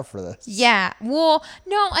thought- not cut out for this. Yeah. Well,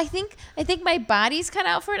 no, I think my body's cut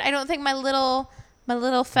out for it. I don't think my little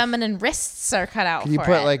feminine wrists are cut out Can you for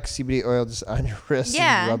put it. CBD oil just on your wrist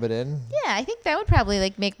Yeah. and rub it in? Yeah, I think that would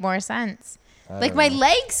probably make more sense. I Like don't my know.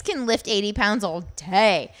 legs can lift 80 pounds all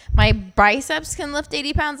day. My biceps can lift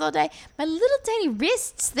 80 pounds all day. My little tiny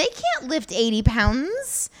wrists, they can't lift 80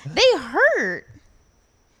 pounds. They hurt.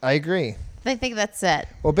 I agree. I think that's it.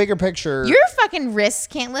 Well, bigger picture. Your fucking wrists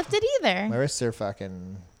can't lift it either. My wrists are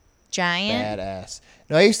fucking Giant. badass.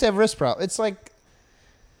 No, I used to have wrist problems. It's like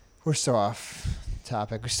we're so off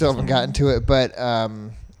topic. We still haven't gotten to it, but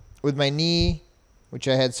with my knee, which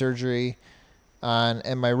I had surgery on,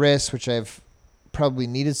 and my wrist, which I've probably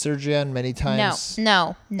needed surgery on many times.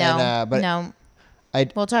 No. But no.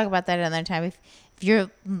 We'll talk about that another time. If you're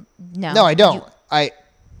no. No, I don't.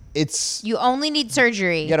 You only need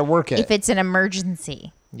surgery. You got to work it. If it's an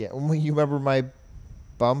emergency. Yeah. You remember my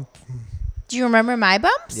bump? Do you remember my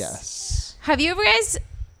bumps? Yes. Have you ever guys?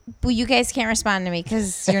 Well, you guys can't respond to me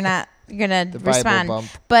because you're not gonna The respond. Bible bump.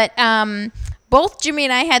 But both Jimmy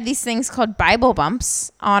and I had these things called Bible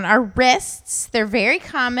bumps on our wrists. They're very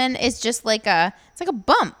common. It's just like a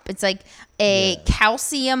bump. It's like a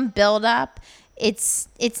calcium buildup. It's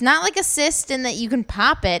not like a cyst in that you can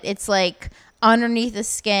pop it. It's like underneath the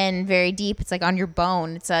skin, very deep. It's like on your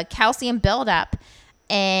bone. It's a calcium buildup,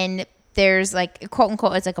 and there's like quote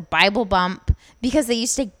unquote, it's like a Bible bump because they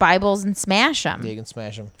used to take Bibles and smash them. Yeah, you can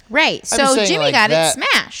smash them. Right. I'm So saying, Jimmy like, got that- it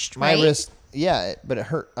smashed. My right? wrist, but it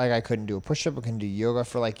hurt. Like I couldn't do a push-up. I couldn't do yoga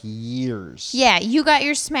for like years. Yeah, you got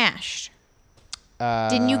yours smashed.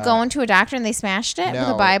 Didn't you go into a doctor and they smashed it with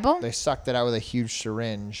a Bible? They sucked it out with a huge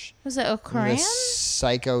syringe. Was it a And Koran? this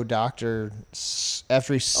psycho doctor,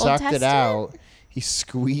 after he sucked it Testament? out, he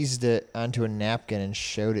squeezed it onto a napkin and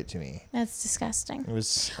showed it to me. That's disgusting. It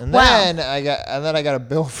was, and Wow. then I got a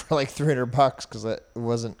bill for like $300 because it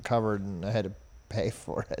wasn't covered and I had to pay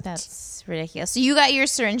for it. That's ridiculous. So you got your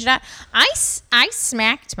syringe out. I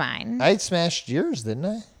smacked mine. I smashed yours, didn't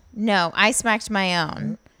I? No, I smacked my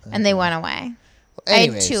own, and they went away.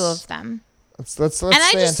 Anyways, I had 2 of them. Let's And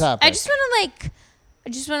stay on topic. I just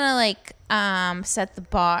want to set the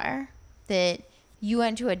bar that you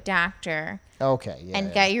went to a doctor Okay, yeah. and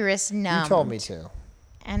yeah. got your wrist numbed. You told me to.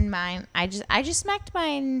 And mine, I just smacked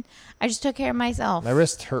mine. I just took care of myself. My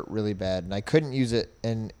wrist hurt really bad, and I couldn't use it.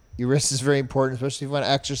 And your wrist is very important, especially if you want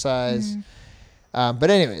to exercise.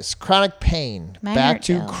 But anyways, chronic pain. Mine Back hurt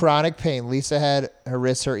to too. chronic pain. Lisa had her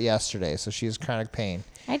wrist hurt yesterday, so she has chronic pain.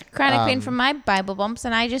 I had chronic pain from my Bible bumps,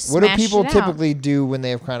 and I just What do smashed people it out. typically do when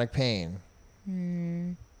they have chronic pain?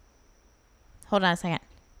 Hold on a second.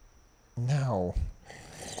 No.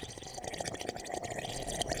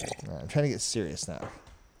 I'm trying to get serious now.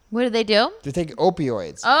 What do they do? They take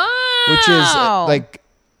opioids, Oh, which is like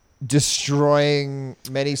destroying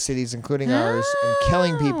many cities, including ours, and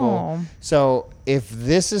killing people. Oh. So if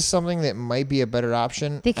this is something that might be a better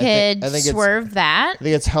option, They could swerve that. I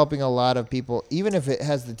think it's helping a lot of people, even if it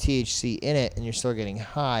has the THC in it and you're still getting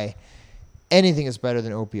high. Anything is better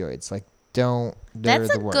than opioids. Like, they're That's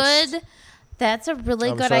the a worst. good. That's a really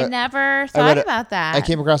So good. I- I never I thought read about that. I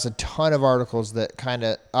came across a ton of articles that kind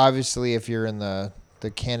of, obviously, if you're in the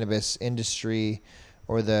cannabis industry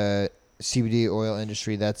or the CBD oil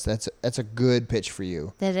industry, that's a good pitch for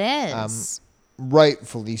you. That is.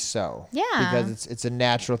 Rightfully so. Yeah. Because it's a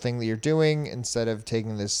natural thing that you're doing instead of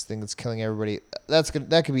taking this thing that's killing everybody.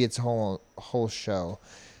 That could be its whole show.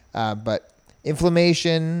 But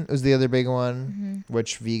inflammation was the other big one,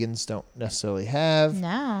 which vegans don't necessarily have.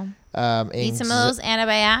 No. Eat some of those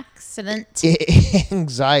antioxidant.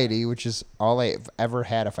 Anxiety, which is all I've ever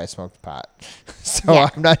had if I smoked pot. So Yeah.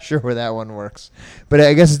 I'm not sure where that one works. But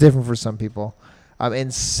I guess it's different for some people.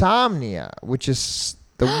 Insomnia, which is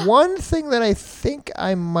the one thing that I think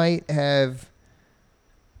I might have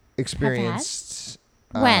experienced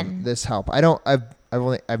When? this help. I've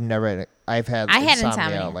never had it. I've had I had insomnia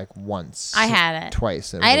insomnia. like once. I had it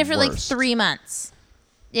twice. I had it for like worst. 3 months.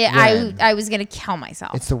 Yeah, When? I was gonna kill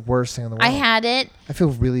myself. It's the worst thing in the world. I had it. I feel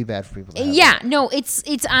really bad for people. That have Yeah, that. no, it's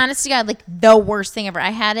honest to God like the worst thing ever.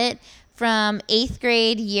 I had it from 8th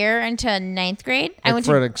grade year into 9th grade. I Like went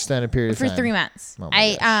for to an extended period of for time. 3 months. Oh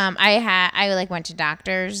my gosh. I like went to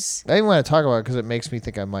doctors I didn't want to talk about it because it makes me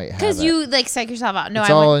think I might have because it. you like psych yourself out. No, It's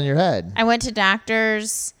I all went. in your head. I went to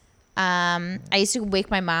doctors. I used to wake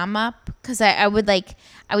my mom up because I would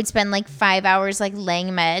spend like 5 hours like laying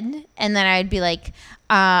in bed, and then I would be like,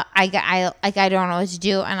 I don't know what to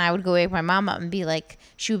do, and I would go wake my mom up and be like,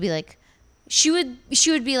 she would be like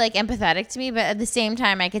empathetic to me, but at the same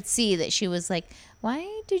time I could see that she was like,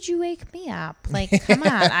 why did you wake me up? Like, come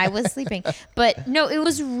on, I was sleeping. But no, it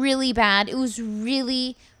was really bad. It was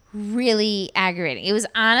really, really aggravating. It was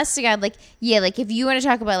honest to God, like, yeah, like if you want to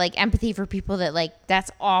talk about like empathy for people that like,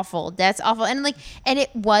 that's awful. And like, and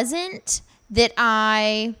it wasn't that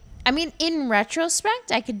I mean, in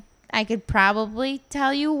retrospect, I could probably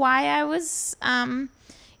tell you why I was,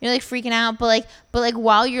 you're like freaking out, but like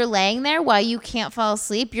while you're laying there, while you can't fall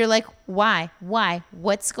asleep, you're like, why,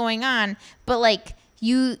 what's going on? But like,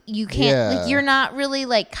 you can't Yeah. like you're not really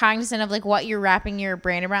like cognizant of like what you're wrapping your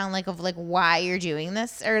brain around, like of like why you're doing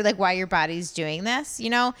this or like why your body's doing this.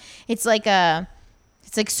 It's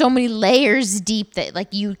like so many layers deep that like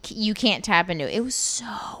you can't tap into it. It was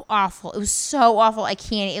so awful. It was so awful. I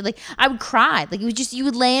can't like I would cry. Like it was just you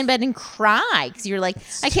would lay in bed and cry because you're like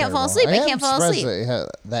I can't fall asleep. I can't fall asleep.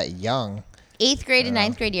 That young. 8th grade and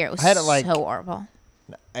 9th grade year. It was I had it, like, so horrible.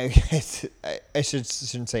 I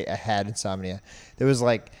shouldn't say I had insomnia. There was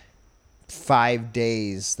like 5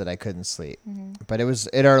 days that I couldn't sleep, but it was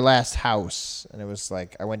at our last house, and it was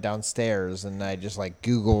like I went downstairs and I just like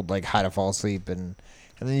Googled like how to fall asleep, and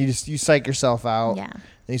then you psych yourself out, Yeah. and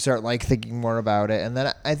you start like thinking more about it, and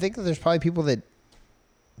then I think that there's probably people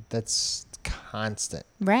that's constant.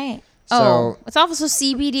 Right. So, it's also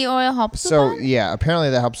CBD oil helps. So with that? yeah, apparently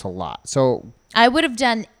that helps a lot. So I would have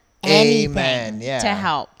done anything Amen, to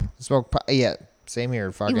help. smoke. Yeah, same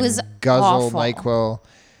here. Fucking was guzzle awful. NyQuil.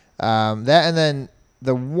 That, and then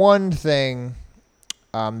the one thing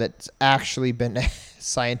that's actually been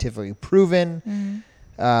scientifically proven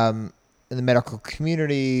in the medical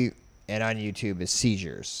community and on YouTube is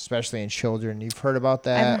seizures, especially in children. You've heard about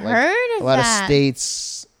that. I've heard of a lot that. of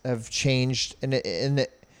states have changed, and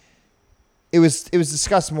it was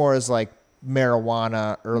discussed more as like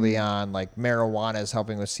marijuana early on. Like marijuana is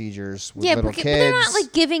helping with seizures with little kids. But they're not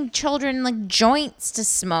like giving children like joints to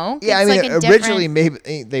smoke. Yeah, It's I mean, like a originally different-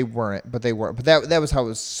 maybe they weren't, but they were. But that was how it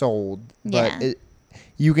was sold. Yeah. But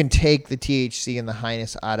you can take the THC and the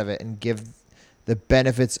highness out of it and give the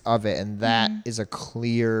benefits of it, and that is a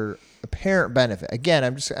clear, apparent benefit.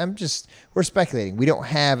 Again, we're speculating. We don't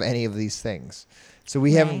have any of these things. So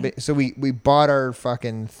we haven't been, so we bought our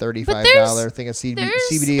fucking $35 thing of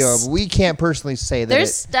CBD oil, but we can't personally say that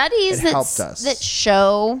there's studies it that helped us. that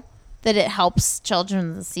show that it helps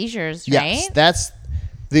children with seizures, right? Yes, that's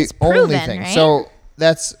the only proven, thing. right? So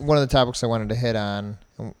that's one of the topics I wanted to hit on,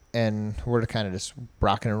 and we're kind of just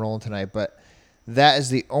rocking and rolling tonight. But that is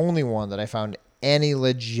the only one that I found any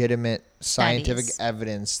legitimate scientific Studies.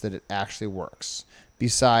 evidence that it actually works,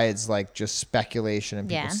 besides like just speculation and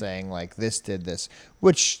people Yeah. saying like this did this,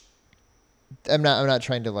 which I'm not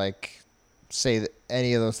trying to like say that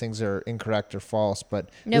any of those things are incorrect or false, but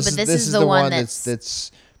No, but this is the one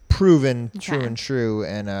that's proven true Okay. and true,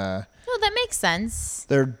 and No, that makes sense.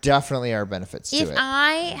 there definitely are benefits to If it.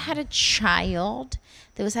 I had a child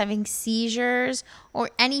that was having seizures or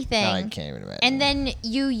anything, I can't even imagine. and then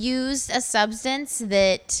you used a substance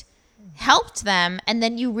that helped them, and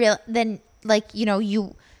then you weren't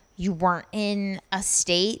in a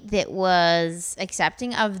state that was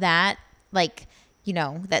accepting of that, like,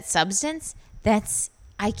 that substance,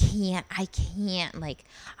 I can't, like,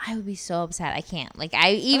 I would be so upset. I can't, like,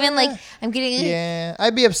 I'm getting, Yeah,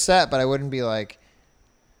 I'd be upset, but I wouldn't be like,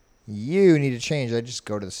 you need to change. I'd just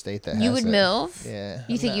go to the state that has you would it. move? Yeah.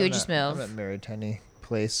 You think you would just move? I'm not married to any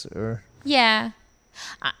place or Yeah.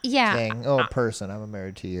 Yeah. thing. Person. I'm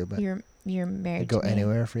married to you, but You're married I'd go to me.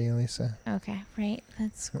 anywhere for you, Lisa. Okay, right.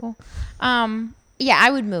 That's cool. Yeah,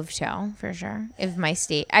 I would move too, for sure. If my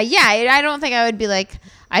state, I don't think I would be like,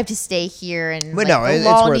 I have to stay here and But like, no, the it's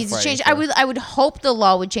law worth needs to fighting change. for. I would hope the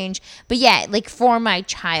law would change. But yeah, like for my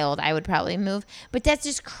child, I would probably move. But that's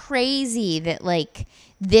just crazy that like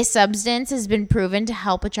this substance has been proven to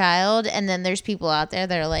help a child, and then there's people out there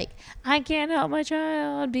that are like, I can't help my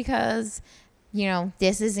child because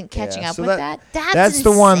this isn't catching up so with that. That's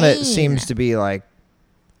the one that insane. seems to be like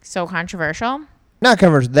So controversial. not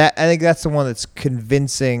controversial. That I think that's the one that's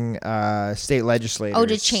convincing state legislators. Oh,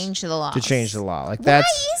 to change the law. To change the law, like Why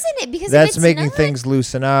that's isn't it? Because if that's it's making not, things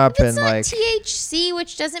loosen up, if it's and not like THC,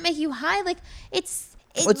 which doesn't make you high. Like it's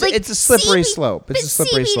a slippery slope. It's a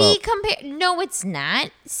slippery slope. No, it's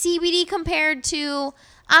not. CBD compared to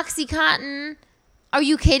OxyContin. Are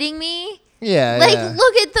you kidding me? Yeah, Like, yeah.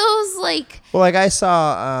 look at those. Like, Well, like I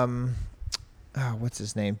saw, what's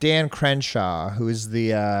his name? Dan Crenshaw, who is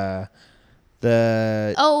the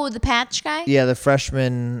the patch guy. the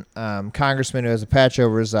freshman congressman who has a patch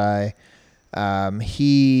over his eye.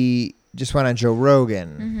 He just went on Joe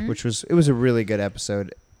Rogan, which was a really good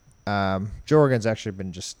episode. Joe Rogan's actually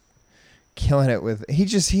been just killing it with.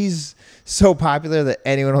 He's so popular that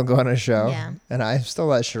anyone will go on a show. Yeah. And I'm still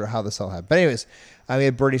not sure how this all happened. But anyways, we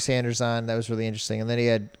had Bernie Sanders on. That was really interesting. And then he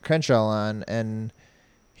had Crenshaw on, and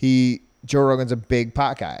Joe Rogan's a big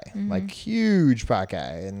pot guy, like huge pot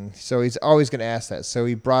guy. And so he's always going to ask that. So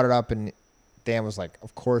he brought it up, and Dan was like,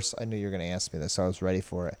 of course I knew you were going to ask me this. So I was ready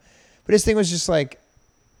for it. But his thing was just like,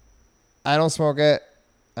 I don't smoke it.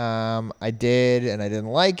 I did, and I didn't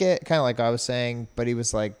like it. Kind of like I was saying, but he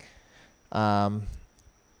was like,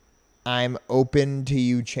 I'm open to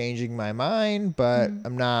you changing my mind, but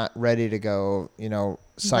I'm not ready to go,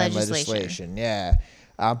 sign legislation. Yeah.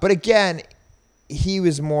 But again, he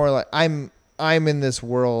was more like, I'm in this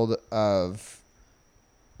world of,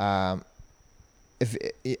 if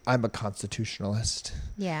I'm a constitutionalist.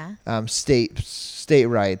 Yeah. State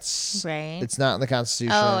rights. Right. It's not in the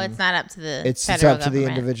Constitution. Oh, it's not up to the It's federal up to the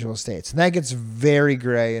government. individual states. And that gets very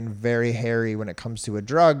gray and very hairy when it comes to a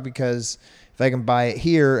drug, because if I can buy it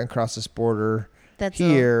here and cross this border That's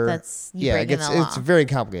here, it gets it's very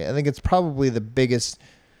complicated. I think it's probably the biggest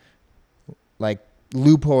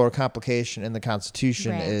loophole or complication in the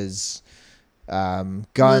Constitution Right. is Moving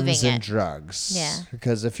guns and it. drugs. Yeah.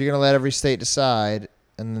 Because if you're going to let every state decide,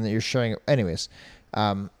 and then you're showing it. Anyways,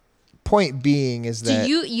 point being is that.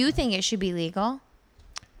 Do you think it should be legal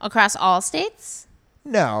across all states?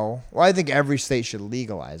 No. Well, I think every state should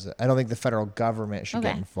legalize it. I don't think the federal government should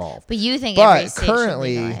get involved. But you think every But state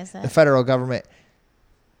currently, should legalize it? the federal government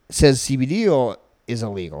says CBD oil is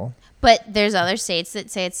illegal. But there's other states that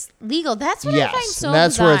say it's legal. That's what I find so and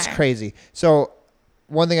that's bizarre. where it's crazy. So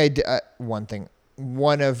one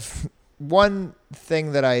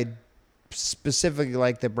thing that I specifically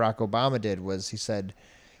like that Barack Obama did was he said,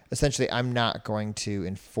 essentially, I'm not going to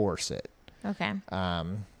enforce it. Okay.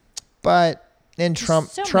 But then Trump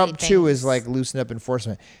so many too things. is like loosen up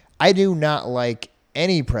enforcement. I do not like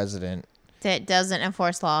any president. That doesn't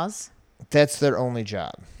enforce laws. That's their only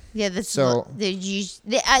job. Yeah, that's So-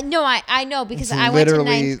 I know because It's I went to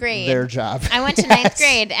literally ninth grade. their job. I went to ninth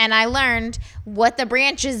grade and I learned what the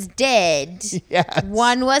branches did. Yes.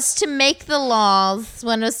 One was to make the laws.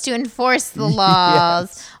 One was to enforce the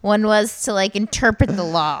laws. One was to interpret interpret the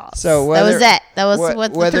laws. So that was whether- it. That was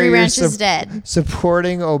what the whether three you're branches did.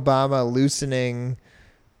 Supporting Obama loosening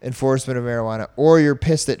enforcement of marijuana, or you're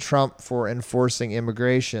pissed at Trump for enforcing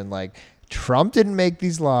immigration, Trump didn't make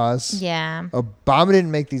these laws. Yeah, Obama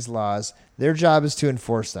didn't make these laws. Their job is to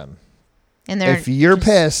enforce them. and they're If you're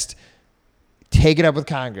pissed, take it up with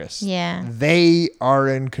Congress. Yeah. They are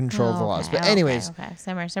in control of the laws. But anyways, okay.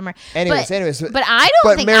 Simmer. anyways. But I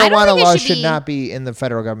don't think marijuana it laws should should not be in the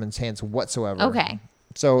federal government's hands whatsoever. Okay.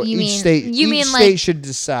 So You each mean- state, you mean state should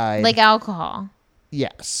decide. like alcohol.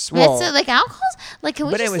 Yes. Well, That's like alcohol's like can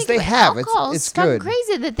we but just anyways, think they about have. alcohol? It's fucking good.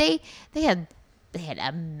 crazy that they had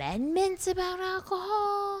amendments about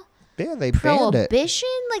alcohol. yeah, they banned it. Prohibition?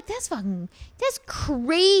 Like that's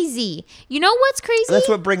crazy. You know what's crazy? That's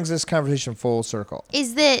what brings this conversation full circle.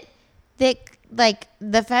 Is that like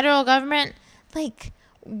the federal government, like,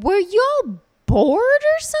 were y'all bored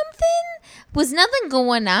or something? Was nothing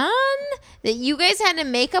going on that you guys had to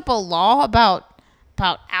make up a law about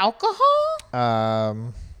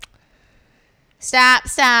alcohol? Stop.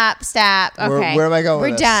 Okay. Where am I going We're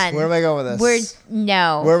with this? done. Where am I going with this?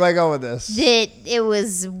 Where am I going with this? That it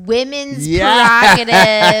was women's Yeah.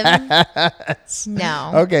 prerogative.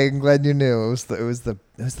 No. Okay, I'm glad you knew. It was the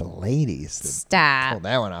ladies that Stop. pulled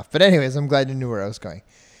that one off. But anyways, I'm glad you knew where I was going.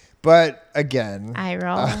 But again, Eye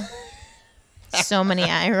roll. So many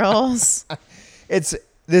eye rolls.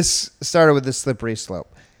 this started with the slippery slope.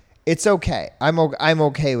 It's okay. I'm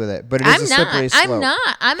okay with it, but it is a slippery slope. I'm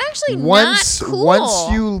not. I'm actually Once not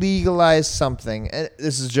cool. you legalize something, and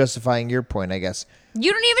this is justifying your point, I guess.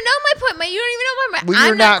 You don't even know my point. You don't even know my point. Well,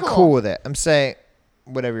 you're I'm not cool with it. I'm saying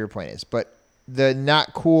whatever your point is, but the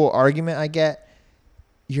not cool argument I get,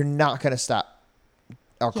 you're not going to stop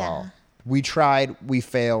alcohol. Yeah. We tried, we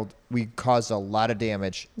failed, we caused a lot of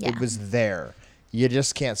damage. Yeah. It was there. You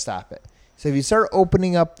just can't stop it. So if you start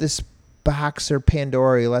opening up this box or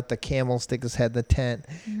Pandora, you let the camel stick his head in the tent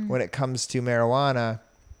when it comes to marijuana,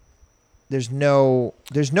 there's no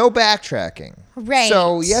backtracking. Right.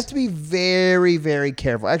 So you have to be very, very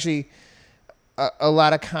careful. Actually, a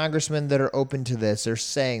lot of congressmen that are open to this are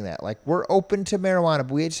saying that, like, we're open to marijuana,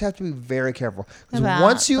 but we just have to be very careful, because About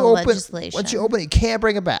once you the open legislation. it, you can't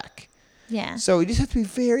bring it back. Yeah. So you just have to be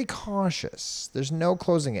very cautious. There's no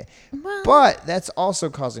closing it. Well- But that's also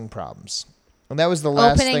causing problems. And that was the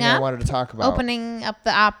last Opening thing I up? wanted to talk about. Opening up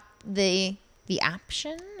the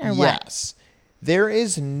option or what? Yes. There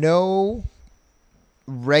is no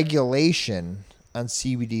regulation on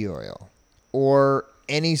CBD oil or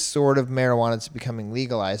any sort of marijuana that's becoming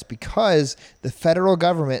legalized, because the federal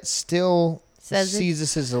government still sees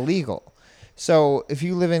this as illegal. So if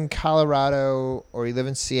you live in Colorado, or you live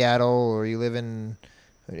in Seattle, or it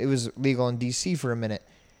was legal in DC for a minute,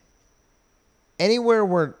 anywhere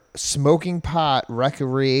where smoking pot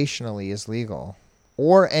recreationally is legal,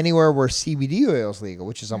 or anywhere where CBD oil is legal,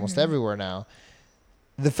 which is almost everywhere now,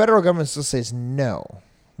 the federal government still says, no,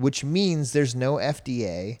 which means there's no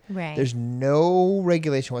FDA. Right. There's no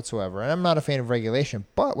regulation whatsoever. And I'm not a fan of regulation,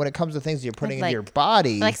 but when it comes to things that you're putting into your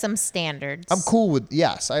body, like some standards. I'm cool with,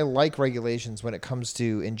 yes, I like regulations when it comes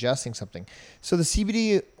to ingesting something. So the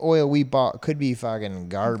CBD oil we bought could be fucking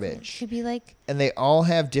garbage. Could be like, and they all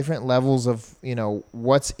have different levels of,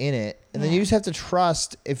 what's in it. And then you just have to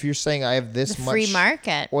trust, if you're saying I have this much free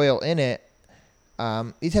market oil in it,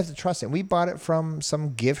 you just have to trust it. We bought it from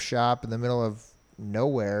some gift shop in the middle of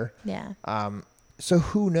nowhere. Yeah. So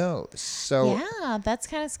who knows? So yeah, that's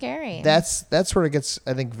kind of scary. That's where it gets,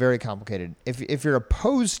 I think, very complicated. If you're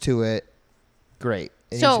opposed to it, great.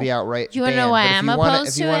 It needs to be outright. Do you want to know why I'm opposed to it?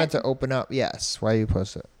 If you want it to open up, yes. Why are you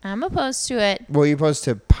opposed to it? I'm opposed to it. Well, you're opposed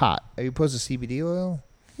to pot. Are you opposed to CBD oil?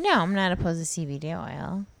 No, I'm not opposed to CBD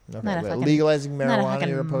oil. Okay, not fucking, legalizing marijuana,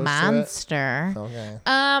 you're opposed monster. to it? Okay.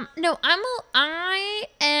 No, I'm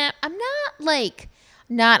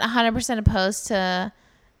not 100% opposed to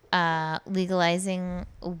legalizing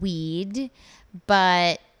weed,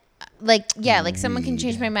 but like someone can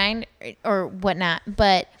change my mind or whatnot.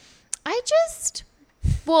 But I'm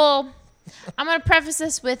gonna preface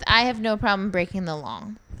this with I have no problem breaking the law.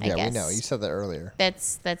 I guess. We know. You said that earlier.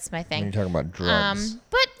 That's my thing. When you're talking about drugs.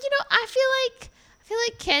 But I feel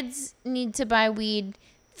like kids need to buy weed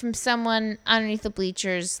from someone underneath the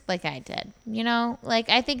bleachers like I did. Like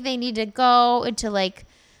I think they need to go into like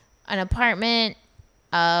an apartment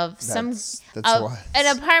of an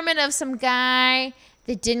apartment of some guy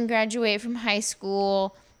that didn't graduate from high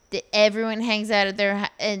school, that everyone hangs out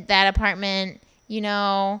at in that apartment,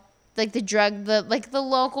 like the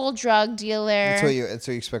local drug dealer. That's what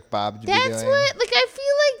you expect Bob to be doing. That's what, I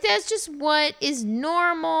feel like that's just what is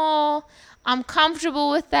normal. I'm comfortable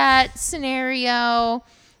with that scenario.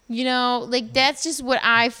 That's just what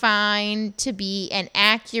I find to be an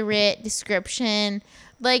accurate description.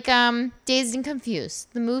 Like, Dazed and Confused,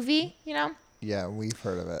 the movie, Yeah, we've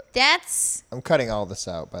heard of it. I'm cutting all this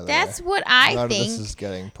out, by the way. That's what I None think. Of this is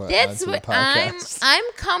getting put That's onto what the podcast. I'm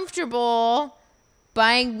comfortable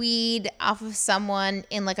buying weed off of someone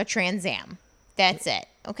in like a Trans Am. That's it.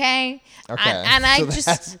 Okay. Okay. And I don't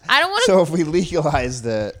want to. So if we legalized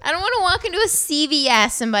it, I don't want to walk into a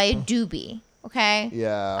CVS and buy a doobie. Okay.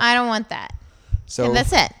 Yeah. I don't want that. So and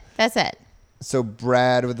that's it. That's it. So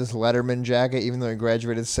Brad with this Letterman jacket, even though he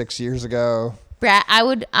graduated 6 years ago, Brad, I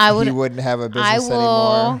would. He wouldn't have a business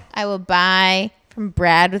anymore. I will buy from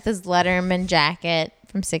Brad with his Letterman jacket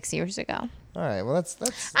from 6 years ago. All right. Well, that's.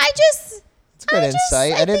 It's good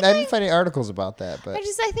insight. I didn't find any articles about that, but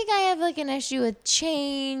I think I have like an issue with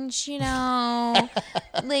change.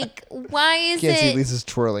 Like why is Can't it? see Lisa's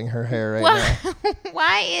twirling her hair right now.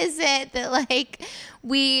 Why is it that like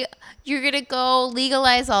you're gonna go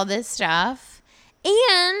legalize all this stuff,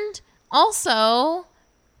 and also.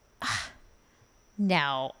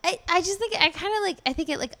 No, I just think I think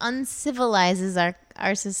it like uncivilizes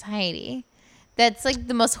our society. That's like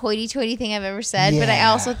the most hoity-toity thing I've ever said, but I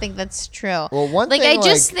also think that's true. Well, one thing, I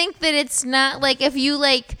just think that it's not like if you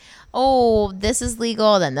like, oh, this is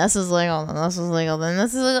legal, then this is legal, then this is legal, then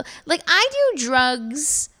this is legal. Like I do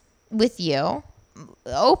drugs with you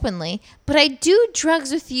openly, but I do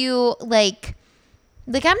drugs with you like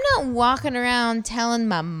I'm not walking around telling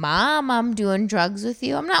my mom I'm doing drugs with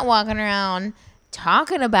you. I'm not walking around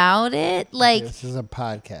talking about it. Like this is a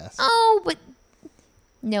podcast. Oh, but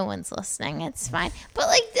no one's listening. It's fine. But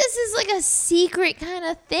like this is like a secret kind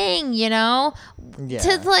of thing, Yeah. To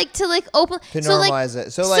open to normalize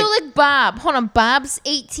it. So like Bob. Hold on. Bob's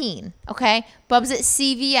 18. Okay. Bob's at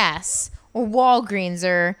CVS or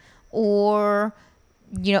Walgreens or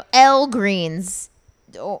L Greens.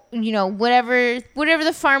 Or, whatever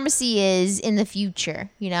the pharmacy is in the future,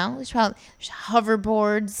 there's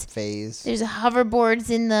hoverboards. Phase. There's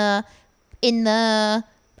hoverboards in the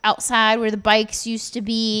outside where the bikes used to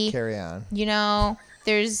be. Carry on.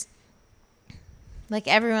 There's like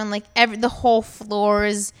everyone, the whole floor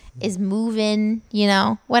is moving,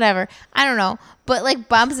 whatever. I don't know. But like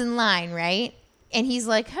Bob's in line, right? And he's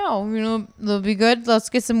like, oh, that'll be good. Let's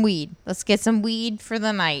get some weed. Let's get some weed for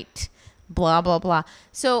the night. Blah, blah, blah.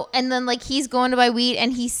 So, and then like he's going to buy weed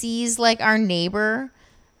and he sees like our neighbor.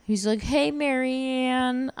 He's like, hey,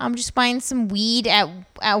 Marianne, I'm just buying some weed at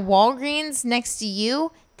Walgreens next to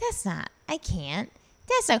you. I can't.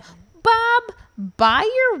 That's not. Bob, buy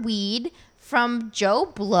your weed from Joe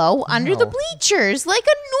Blow under the bleachers like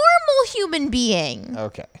a normal human being.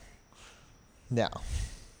 Okay. No.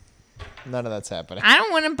 None of that's happening. I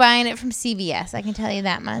don't want him buying it from CVS. I can tell you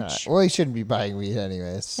that much. Right. Well, he shouldn't be buying weed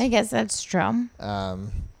anyways. I guess that's true.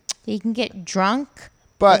 He can get drunk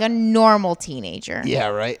but, like a normal teenager. Yeah,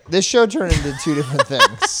 right. This show turned into two different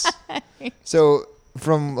things. So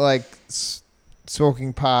from like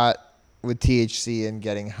smoking pot with THC and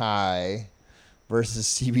getting high versus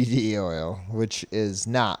CBD oil, which is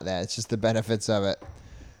not that. It's just the benefits of it.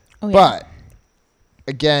 Oh, yeah. But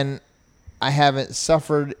again, I haven't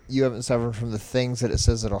suffered. You haven't suffered from the things that it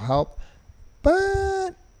says it'll help.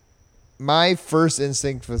 But my first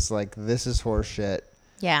instinct was like, this is horseshit.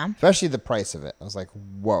 Yeah. Especially the price of it. I was like,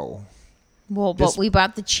 whoa. Well, but we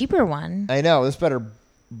bought the cheaper one. I know. This better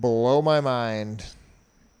blow my mind.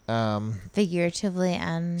 Figuratively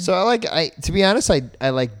and. So to be honest, I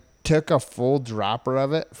like took a full dropper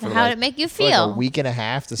of it. For How did it make you for like feel? a week and a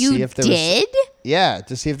half to You see if there did? was. Yeah,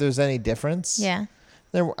 to see if there was any difference. Yeah.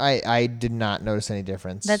 I did not notice any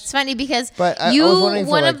difference. That's funny because But I was wondering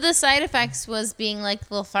one for, of the side effects was being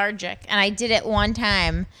like lethargic, and I did it one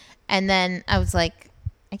time, and then I was like,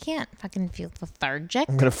 I can't fucking feel lethargic.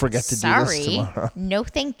 I'm gonna forget to do this tomorrow. No,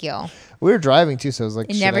 thank you. We were driving too, so I was like,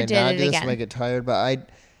 I should never I did not it do this? again. I might get tired, but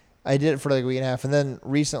I did it for like a week and a half, and then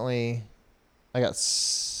recently, I got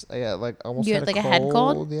like almost You had had, like, a a head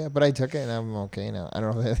cold? Yeah, but I took it and I'm okay now. I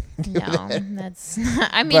don't know if I do No, that. that's.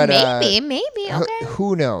 I mean, But, maybe. Okay.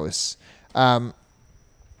 Who knows?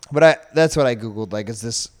 But that's what I googled. Like, is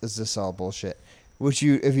this all bullshit? If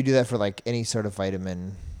you do that for like any sort of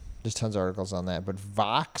vitamin, there's tons of articles on that. But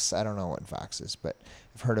Vox, I don't know what Vox is, but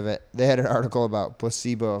I've heard of it. They had an article about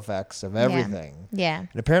placebo effects of everything. Yeah.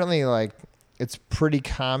 And apparently, like, it's pretty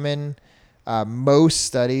common. Most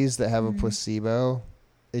studies that have a placebo,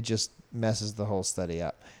 it just messes the whole study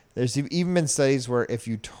up. There's even been studies where if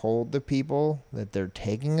you told the people that they're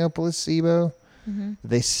taking a placebo,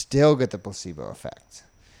 they still get the placebo effect,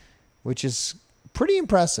 which is pretty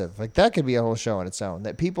impressive. Like, that could be a whole show on its own,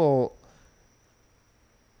 that people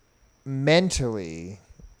mentally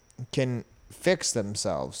can fix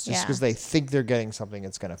themselves just because they think they're getting something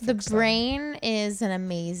that's going to fix The brain is an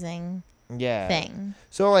amazing thing.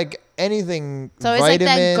 So, like, anything, So it's like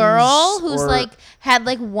that girl who's or- like had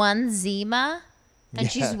like one Zima and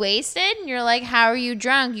she's wasted, and you're like, how are you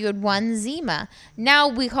drunk? You had one Zima. Now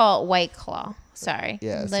we call it White Claw. Sorry.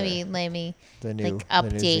 Yeah, Let me the new, like the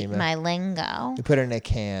new update Zima. my lingo. You put it in a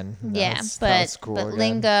can. Yeah, That's but cool again.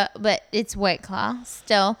 lingo, but it's White Claw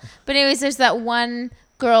still. But anyways, there's that one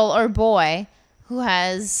girl or boy who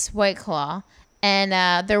has White Claw,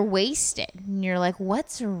 and they're wasted, and you're like,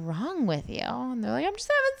 "What's wrong with you?" And they're like, "I'm just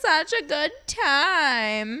having such a good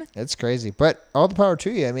time." It's crazy, but all the power to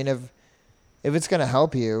you. I mean, if it's gonna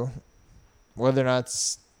help you, whether or not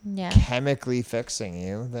it's chemically fixing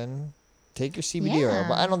you, then take your CBD oil.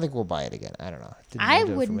 But I don't think we'll buy it again. I don't know. I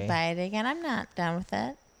wouldn't buy it again. I'm not done with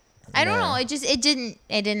it. I don't know. It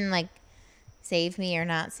didn't like save me or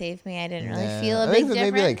not save me. I didn't really feel a big difference.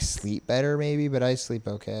 Maybe like sleep better, maybe, but I sleep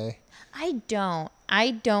okay. I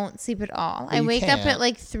don't sleep at all. Well, I wake up at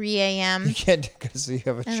like 3 a.m. You can't because you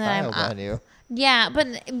have a child on you. Yeah, but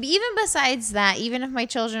even besides that, even if my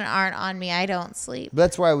children aren't on me, I don't sleep. But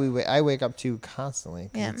that's why I wake up too constantly.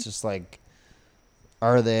 Cause it's just like,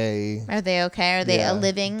 are they okay? Are they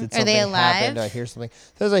living? Did Are they something alive? happen? Do I hear something?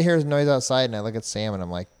 Sometimes I hear a noise outside and I look at Sam and I'm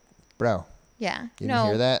like, bro. Yeah. You didn't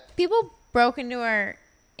hear that? People broke into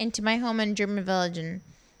my home in German Village and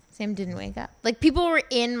Sam didn't wake up. Like, people were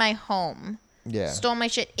in my home. Yeah. Stole my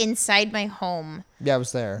shit inside my home. Yeah, I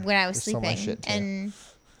was there. When I was They stole my sleeping. shit too.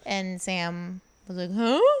 And Sam was like,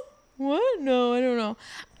 huh? What? No, I don't know.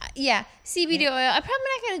 Yeah, CBD oil. I'm probably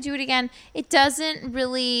not going to do it again. It doesn't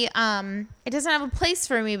really, it doesn't have a place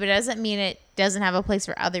for me, but it doesn't mean it doesn't have a place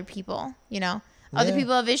for other people, you know? Other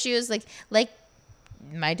people have issues, like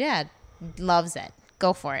my dad loves it.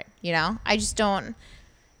 Go for it, you know? I just don't,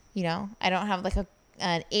 I don't have like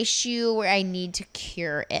an issue where I need to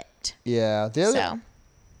cure it. Yeah.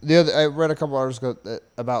 I read a couple articles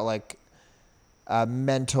about like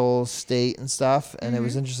mental state and stuff, and it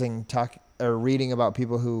was interesting reading about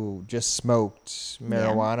people who just smoked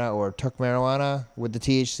marijuana or took marijuana with the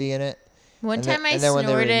THC in it. One time I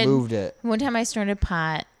snorted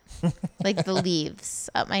pot, like the leaves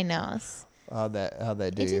up my nose. How'd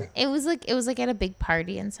that do you? It was like at a big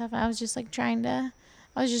party and stuff. I was just trying to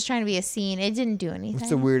be a scene. It didn't do anything. What's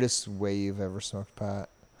the weirdest way you've ever smoked pot?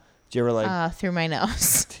 Do you ever through my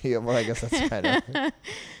nose? Well, I guess that's kind of.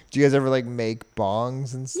 Do you guys ever make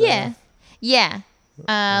bongs and stuff? Yeah.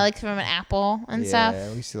 Like from an apple and stuff. Yeah,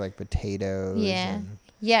 we used to like potatoes. Yeah.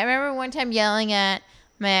 Yeah, I remember one time yelling at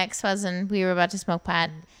my ex-husband. We were about to smoke pot,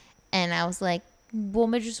 and I was like, we'll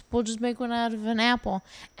just make one out of an apple.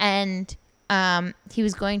 And he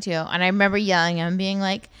was going to. And I remember yelling at him, being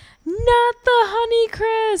like, not the Honey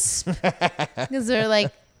Crisp. Because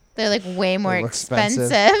they're way more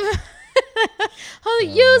expensive.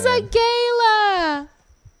 Use a Gala.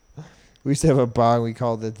 We used to have a bong. We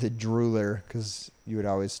called it the drooler because you would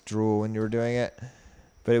always drool when you were doing it.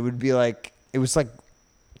 But it would be like, it was like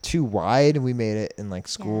too wide. We made it in like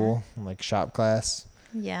school, in like shop class.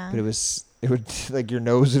 Yeah. But it would like your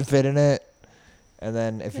nose would fit in it. And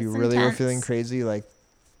then if That's you really were intense. feeling crazy, like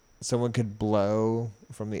someone could blow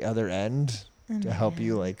from the other end to help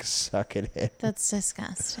you like suck it in. That's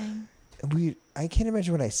disgusting. I can't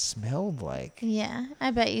imagine what I smelled like. Yeah,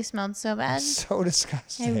 I bet you smelled so bad. So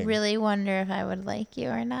disgusting. I really wonder if I would like you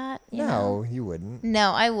or not. You No, know? you wouldn't.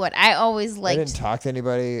 No, I would. I always I liked. didn't talk to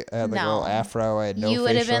anybody. I had like a No. little afro. I had no you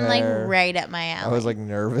would have facial been hair. like right up my alley. I was like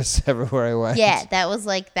nervous everywhere I went. yeah, that was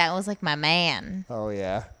like my man. Oh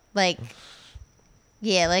yeah. Like,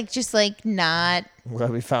 yeah, like just like not. Well,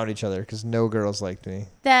 we found each other because no girls liked me.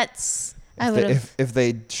 That's. I would have. If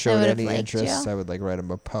they showed would've any liked interest, you. I would like write them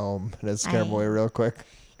a poem and I'd scare them away real quick.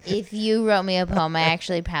 If you wrote me a poem, I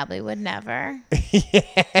actually probably would never.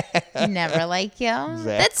 Never like you.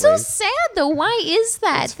 That's so sad though. Why is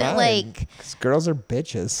that? It's that fine, like 'cause girls are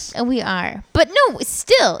bitches. and we are. But no,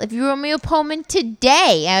 still, if you wrote me a poem in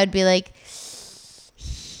today, I would be like,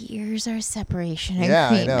 here's our separation Yeah,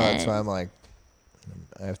 agreement. I know. That's why I'm like,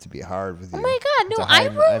 I have to be hard with you. Oh my God, no, I I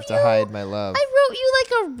wrote have to you- hide my love. I wrote you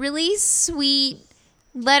like a really sweet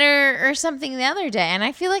letter or something the other day, and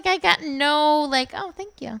I feel like I got no like, oh,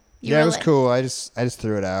 thank you. You yeah, were it was like- cool. I just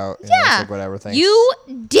threw it out. You know, Yeah. it's like whatever. Thanks. You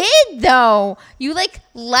did though. You like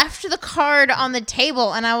left the card on the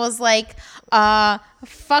table and I was like,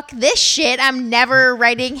 fuck this shit. I'm never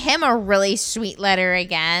writing him a really sweet letter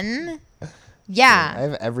again. I Yeah.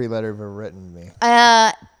 have every letter ever written to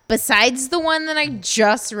me. Besides the one that I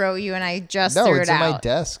just wrote you and I just No, threw it's it in my out.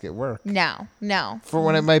 desk at work. No. For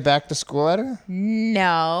when my back to school letter?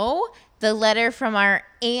 No. The letter from our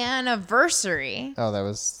anniversary. Oh, that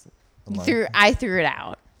was. a month. I threw it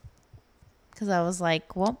out. Because I was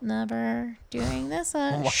like, well, never doing this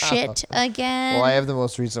shit again. Well, I have the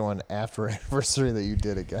most recent one after anniversary that you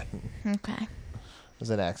did again. Okay. It was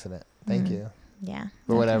an accident. Thank you. Yeah.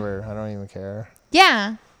 But whatever. I don't even care.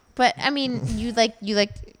 Yeah. But I mean, you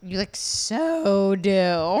so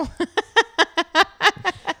do.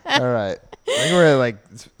 All right. I think we're at like,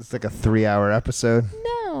 it's like a 3-hour episode.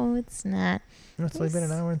 No, it's not. No, it's only been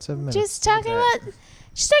an hour and 7 minutes. Just talking about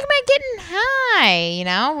getting high, you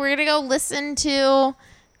know? We're gonna go listen to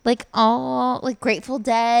like all like Grateful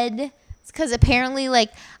Dead. It's because apparently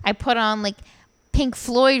like I put on like Pink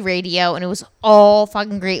Floyd radio and it was all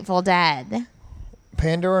fucking Grateful Dead.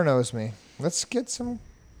 Pandora knows me. Let's get some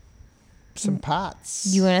pots.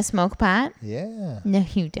 You wanna smoke pot? Yeah. No,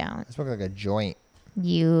 you don't. I smoke like a joint.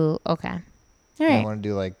 You okay. All I right. want to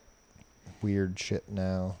do like weird shit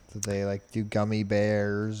now. That they like do gummy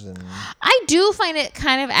bears and I do find it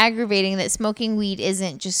kind of aggravating that smoking weed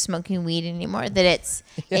isn't just smoking weed anymore. That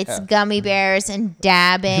it's gummy bears and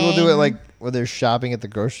dabbing. people do it like when they're shopping at the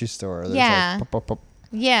grocery store. There's Yeah. Like, pop, pop, pop.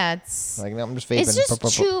 yeah, it's Like no, I'm just vaping. it's just Pop,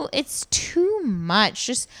 pop, pop. too it's too much.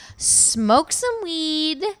 Just smoke some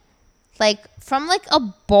weed, like from like a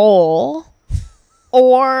bowl,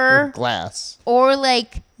 Or glass. or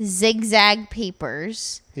like zigzag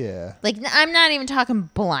papers. Yeah. Like I'm not even talking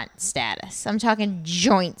blunt status. I'm talking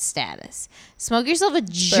joint status. Smoke yourself a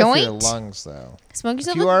Bad for your joint. lungs though. Smoke If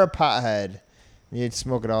yourself you a are a pothead, you'd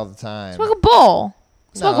smoke it all the time. smoke a bowl.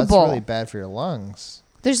 Smoke no, a it's bowl. really bad for your lungs.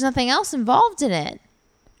 There's nothing else involved in it.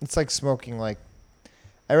 It's like smoking like.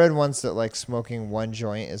 I read once that like smoking one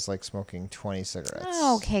joint is like smoking 20 cigarettes.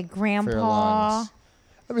 Oh, okay, For your Grandpa. lungs.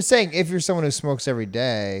 I was saying if you're someone who smokes every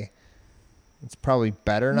day, it's probably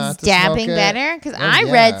better not Is to dabbing smoke it. better? Because Oh, I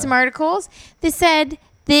yeah. read some articles that said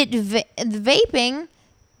that the vaping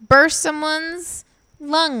burst someone's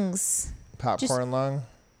lungs. Popcorn lung.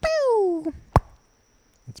 Pew!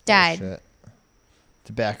 It's Died. bullshit.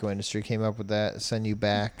 Tobacco industry came up with that. Send you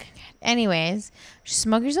back. Anyways, just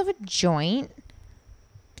smoke yourself a joint.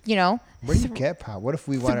 You know, Where do you get pot? What if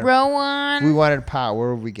we wanted? throw on. We wanted pot.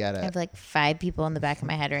 Where would we get I it? have like 5 people in the back of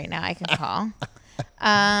my head right now I can call.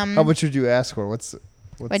 How much would you ask for? What's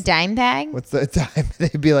A dime bag? what's the time?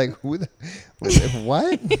 They'd be like, who the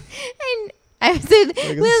what? And I said,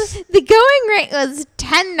 well, the going rate was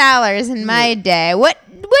 $10 in my day. What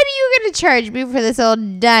are you gonna charge me for this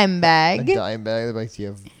old dime A bag? dime bag. They're like, do you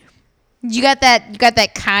have? You got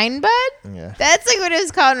that kind bud? Yeah. That's like what it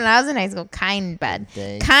was called when I was in high school. Kind bud.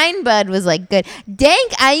 Dank. Kind bud was like good.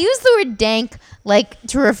 Dank. I use the word dank like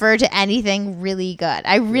to refer to anything really good.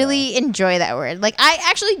 I really enjoy that word. Like I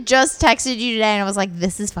actually just texted you today and I was like,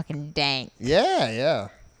 this is fucking dank. Yeah.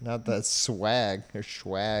 Not that swag or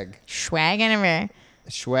swag. Swag I never.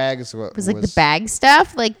 Swag is what Was like the bag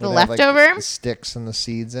stuff, like the would have, like, leftover. the sticks and the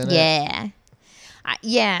seeds in it. Yeah.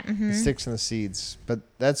 Yeah. The Mm-hmm. sticks and the seeds. But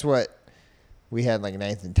that's what we had like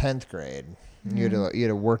 9th and 10th grade. You had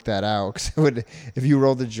to work that out because if you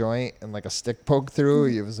rolled a joint and like a stick poked through,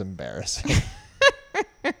 it was embarrassing.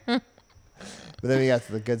 But then we got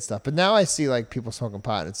to the good stuff. But now I see like people smoking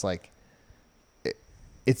pot, and it's like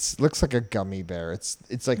it looks like a gummy bear.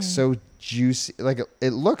 It's like so juicy. Like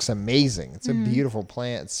it looks amazing. It's a beautiful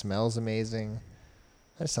plant. It smells amazing.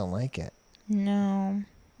 I just don't like it. No,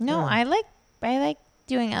 Yeah. I like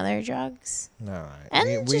doing other drugs. No,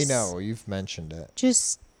 And we just- know. You've mentioned it.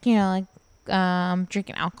 Just like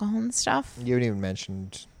drinking alcohol and stuff. You haven't even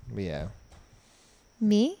mentioned,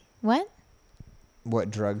 Me? What?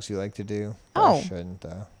 what drugs you like to do. Oh. I shouldn't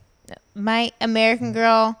though. My American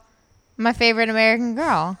Girl. My favorite American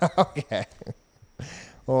Girl. Okay.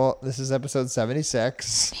 Well, this is episode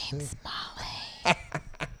 76. Name's Molly.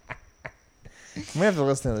 I'm gonna have to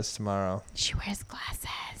listen to this tomorrow. She wears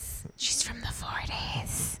glasses. She's from the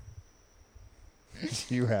 40s.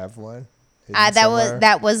 You have one. hidden somewhere?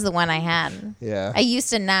 That was the one I had. Yeah. I used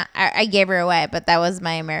to not. I gave her away, but that was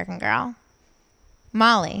my American Girl.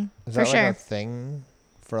 Molly, Is for that sure. like a thing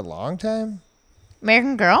for a long time?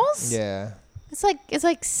 American Girls? Yeah. It's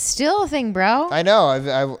like still a thing, bro. I know. I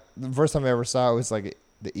the first time I ever saw it was like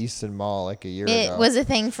the Easton Mall like a year ago. It was a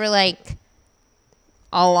thing for like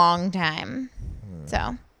a long time.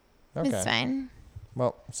 So Okay. it's fine.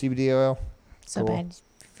 Well, CBD oil. So Cool. bad.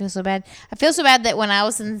 I feel so bad. I feel so bad that when I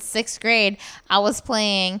was in 6th grade, I was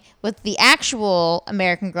playing with the actual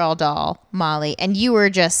American Girl doll, Molly, and you were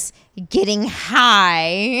just getting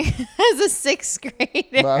high as a 6th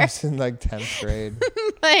grader. Well, I was in like 10th grade.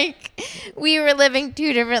 Like we were living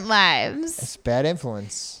two different lives. It's bad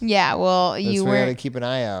influence. Yeah, well, That's you why we gotta weren't keep an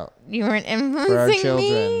eye out you weren't for our influencing children.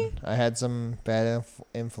 me. I had some bad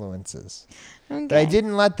influences, Okay. but I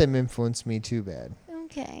didn't let them influence me too bad.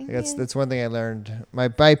 Okay. That's one thing I learned. My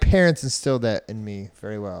parents instilled that in me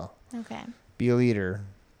very well. Okay. Be a leader.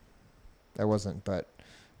 I wasn't, but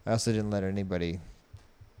I also didn't let anybody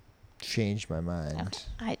change my mind.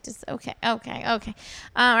 Okay.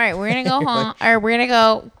 All right, we're gonna go home, or we're gonna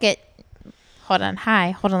go get. Hold on.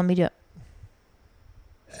 Hi. Hold on. Let me do it.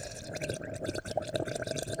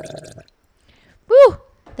 Woo!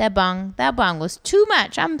 That bong was too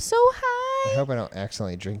much. I'm so I high. hope I don't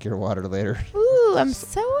accidentally drink your water later. Ooh, I'm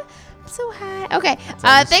so high. Okay.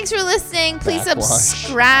 almost Thanks for listening. Please backwash.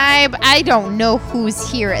 subscribe. I don't know who's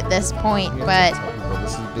here at this point, You but. have to tell people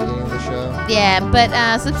this is the beginning of the show. Yeah, but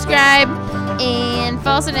subscribe and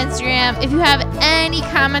follow us on Instagram. If you have any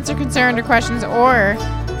comments or concerns or questions, or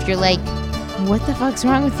if you're like, what the fuck's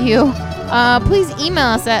wrong with you? Please email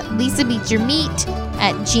us at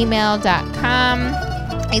lisabeatsyourmeat@gmail.com.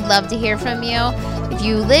 I'd love to hear from you. If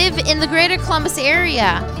you live in the greater Columbus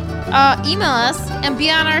area, email us and be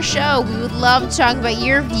on our show. We would love to talk about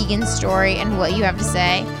your vegan story and what you have to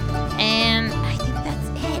say. And I think that's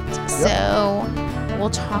it. So we'll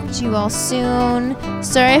talk to you all soon.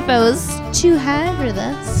 Sorry if I was too high for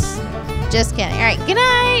this. Just kidding. All right. Good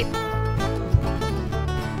night.